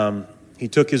 he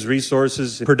took his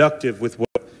resources productive with what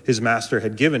his master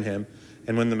had given him.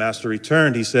 And when the master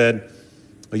returned, he said,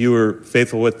 you were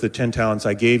faithful with the 10 talents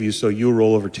I gave you, so you will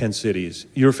rule over 10 cities.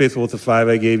 You were faithful with the 5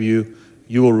 I gave you,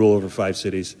 you will rule over 5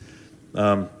 cities.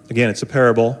 Again, it's a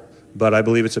parable, but I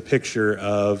believe it's a picture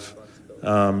of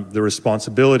the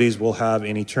responsibilities we'll have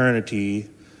in eternity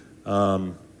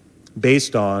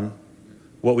based on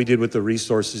what we did with the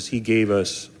resources he gave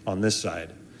us on this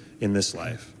side, in this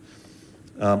life.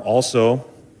 Also,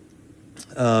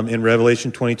 in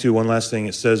Revelation 22, one last thing,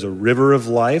 it says a river of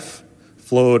life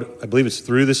flowed, I believe it's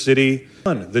through the city,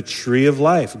 the tree of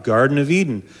life, Garden of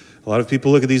Eden. A lot of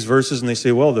people look at these verses and they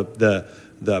say, well,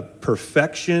 the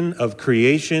perfection of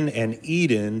creation and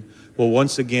Eden will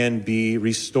once again be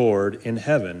restored in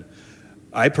heaven.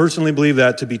 I personally believe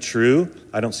that to be true.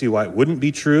 I don't see why it wouldn't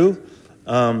be true.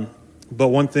 But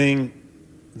one thing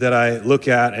that I look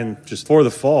at, and just for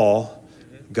the fall,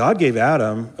 God gave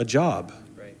Adam a job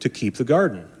to keep the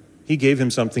garden. He gave him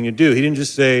something to do. He didn't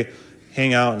just say,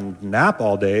 hang out and nap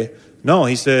all day. No,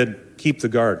 he said, keep the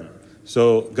garden.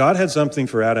 So God had something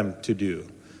for Adam to do,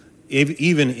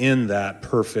 even in that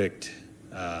perfect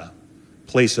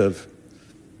place of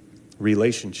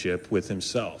relationship with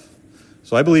himself.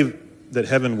 So I believe that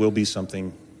heaven will be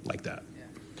something like that.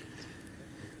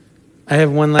 I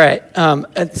have one. All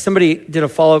right. Somebody did a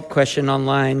follow-up question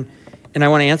online, and I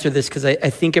want to answer this because I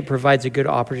think it provides a good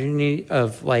opportunity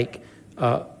of like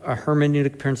a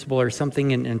hermeneutic principle or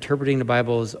something in interpreting the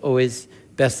Bible is always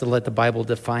best to let the Bible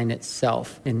define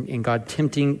itself. And God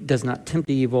does not tempt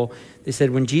the evil. They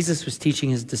said when Jesus was teaching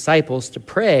his disciples to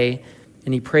pray,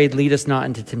 and he prayed, lead us not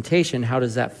into temptation, how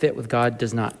does that fit with God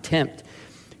does not tempt?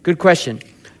 Good question.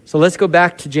 So let's go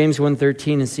back to James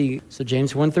 1:13 and see. So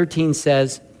James 1:13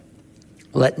 says,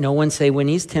 let no one say when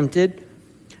he's tempted,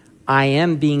 I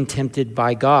am being tempted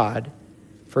by God,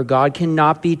 for God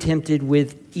cannot be tempted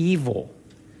with evil,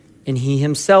 and he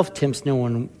himself tempts no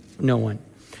one.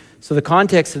 So the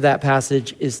context of that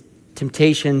passage is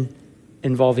temptation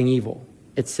involving evil.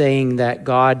 It's saying that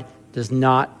God does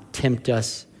not tempt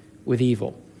us with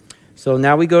evil. So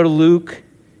now we go to Luke,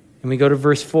 and we go to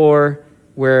verse 4,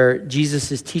 where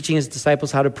Jesus is teaching his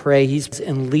disciples how to pray.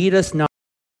 And lead us not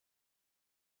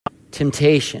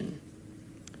temptation.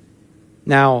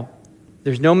 Now,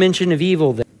 there's no mention of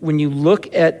evil there. When you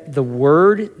look at the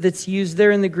word that's used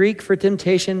there in the Greek for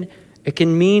temptation, it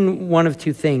can mean one of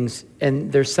two things.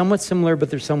 And they're somewhat similar, but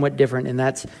they're somewhat different. And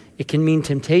that's, it can mean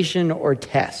temptation or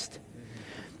test.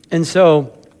 And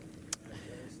so,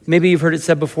 maybe you've heard it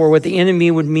said before, what the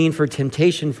enemy would mean for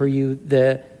temptation for you,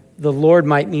 the Lord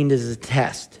might mean as a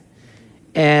test.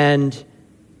 And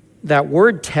that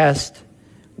word test,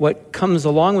 what comes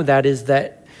along with that is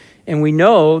that, and we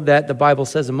know that the Bible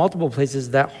says in multiple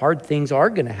places that hard things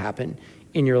are going to happen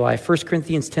in your life. 1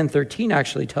 Corinthians 10:13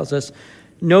 actually tells us,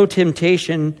 no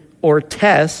temptation or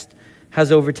test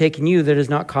has overtaken you that is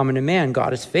not common to man.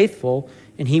 God is faithful,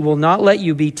 and he will not let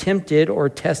you be tempted or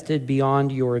tested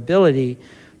beyond your ability.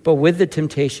 But with the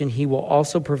temptation, he will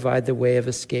also provide the way of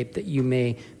escape that you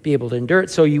may be able to endure it.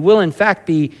 So you will, in fact,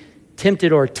 be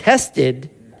tempted or tested.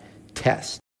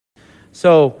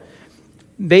 So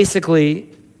basically,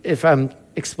 if I'm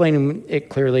explaining it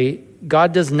clearly,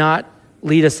 God does not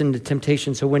lead us into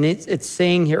temptation. So when it's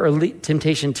saying here, or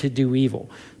temptation to do evil.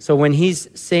 So when he's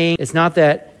saying, it's not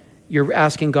that you're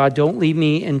asking God, don't lead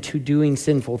me into doing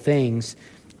sinful things.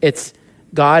 It's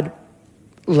God,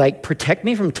 like, protect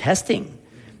me from testing.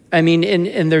 I mean,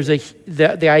 and there's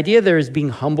the idea there is being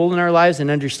humble in our lives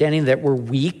and understanding that we're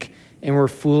weak and we're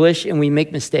foolish and we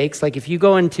make mistakes. Like if you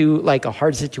go into like a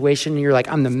hard situation and you're like,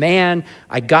 I'm the man,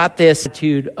 I got this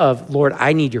attitude of, Lord,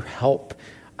 I need your help.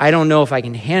 I don't know if I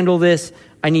can handle this.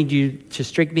 I need you to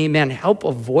strike me. Man, help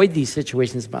avoid these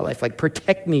situations in my life. Like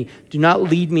protect me. Do not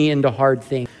lead me into hard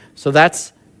things. So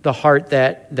that's the heart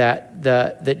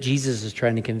that Jesus is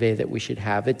trying to convey that we should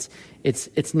have.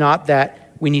 It's not that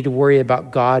we need to worry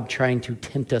about God trying to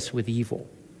tempt us with evil.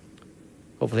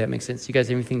 Hopefully that makes sense. You guys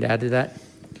have anything to add to that?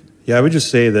 Yeah, I would just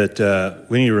say that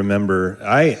we need to remember,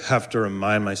 I have to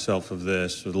remind myself of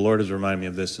this, or the Lord has reminded me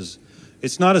of this, is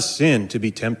it's not a sin to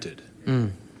be tempted.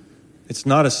 It's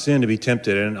not a sin to be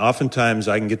tempted. And oftentimes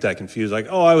I can get that confused, like,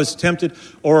 oh, I was tempted,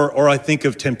 or I think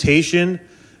of temptation,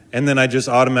 and then I just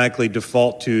automatically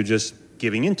default to just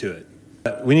giving into it.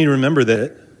 We need to remember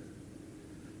that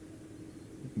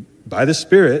by the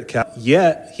Spirit,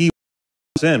 yet he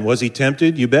sin. Was he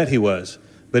tempted? You bet he was,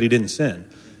 but he didn't sin.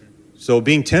 So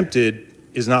being tempted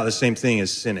is not the same thing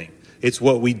as sinning. It's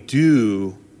what we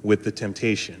do with the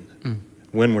temptation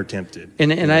when we're tempted.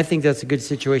 And I think that's a good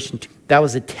situation too. That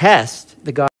was a test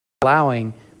that God was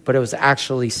allowing, but it was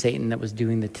actually Satan that was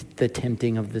doing the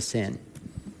tempting of the sin.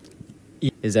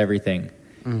 Is everything,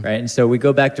 right? And so we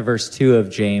go back to verse 2 of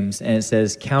James, and it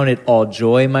says, "Count it all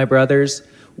joy, my brothers,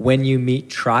 when you meet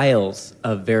trials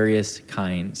of various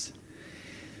kinds.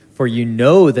 For you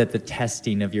know that the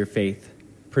testing of your faith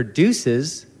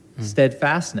produces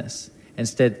steadfastness, and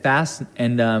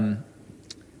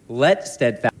let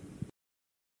steadfast."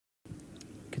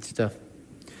 Good stuff.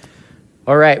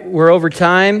 All right, we're over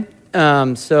time.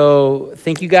 So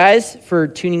thank you guys for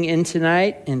tuning in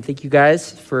tonight, and thank you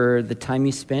guys for the time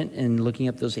you spent in looking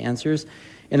up those answers.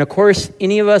 And of course,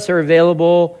 any of us are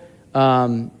available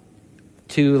to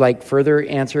further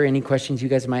answer any questions you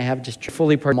guys might have. Just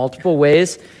fully part multiple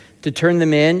ways to turn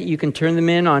them in. You can turn them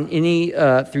in on any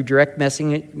through direct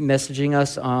messaging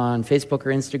us on Facebook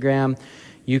or Instagram.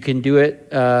 You can do it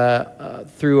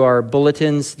through our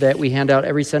bulletins that we hand out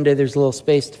every Sunday. There's a little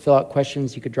space to fill out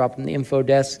questions. You could drop them in the info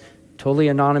desk. Totally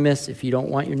anonymous. If you don't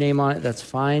want your name on it, that's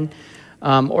fine.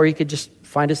 Or you could just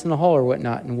find us in the hall or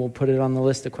whatnot, and we'll put it on the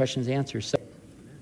list of questions and answers. So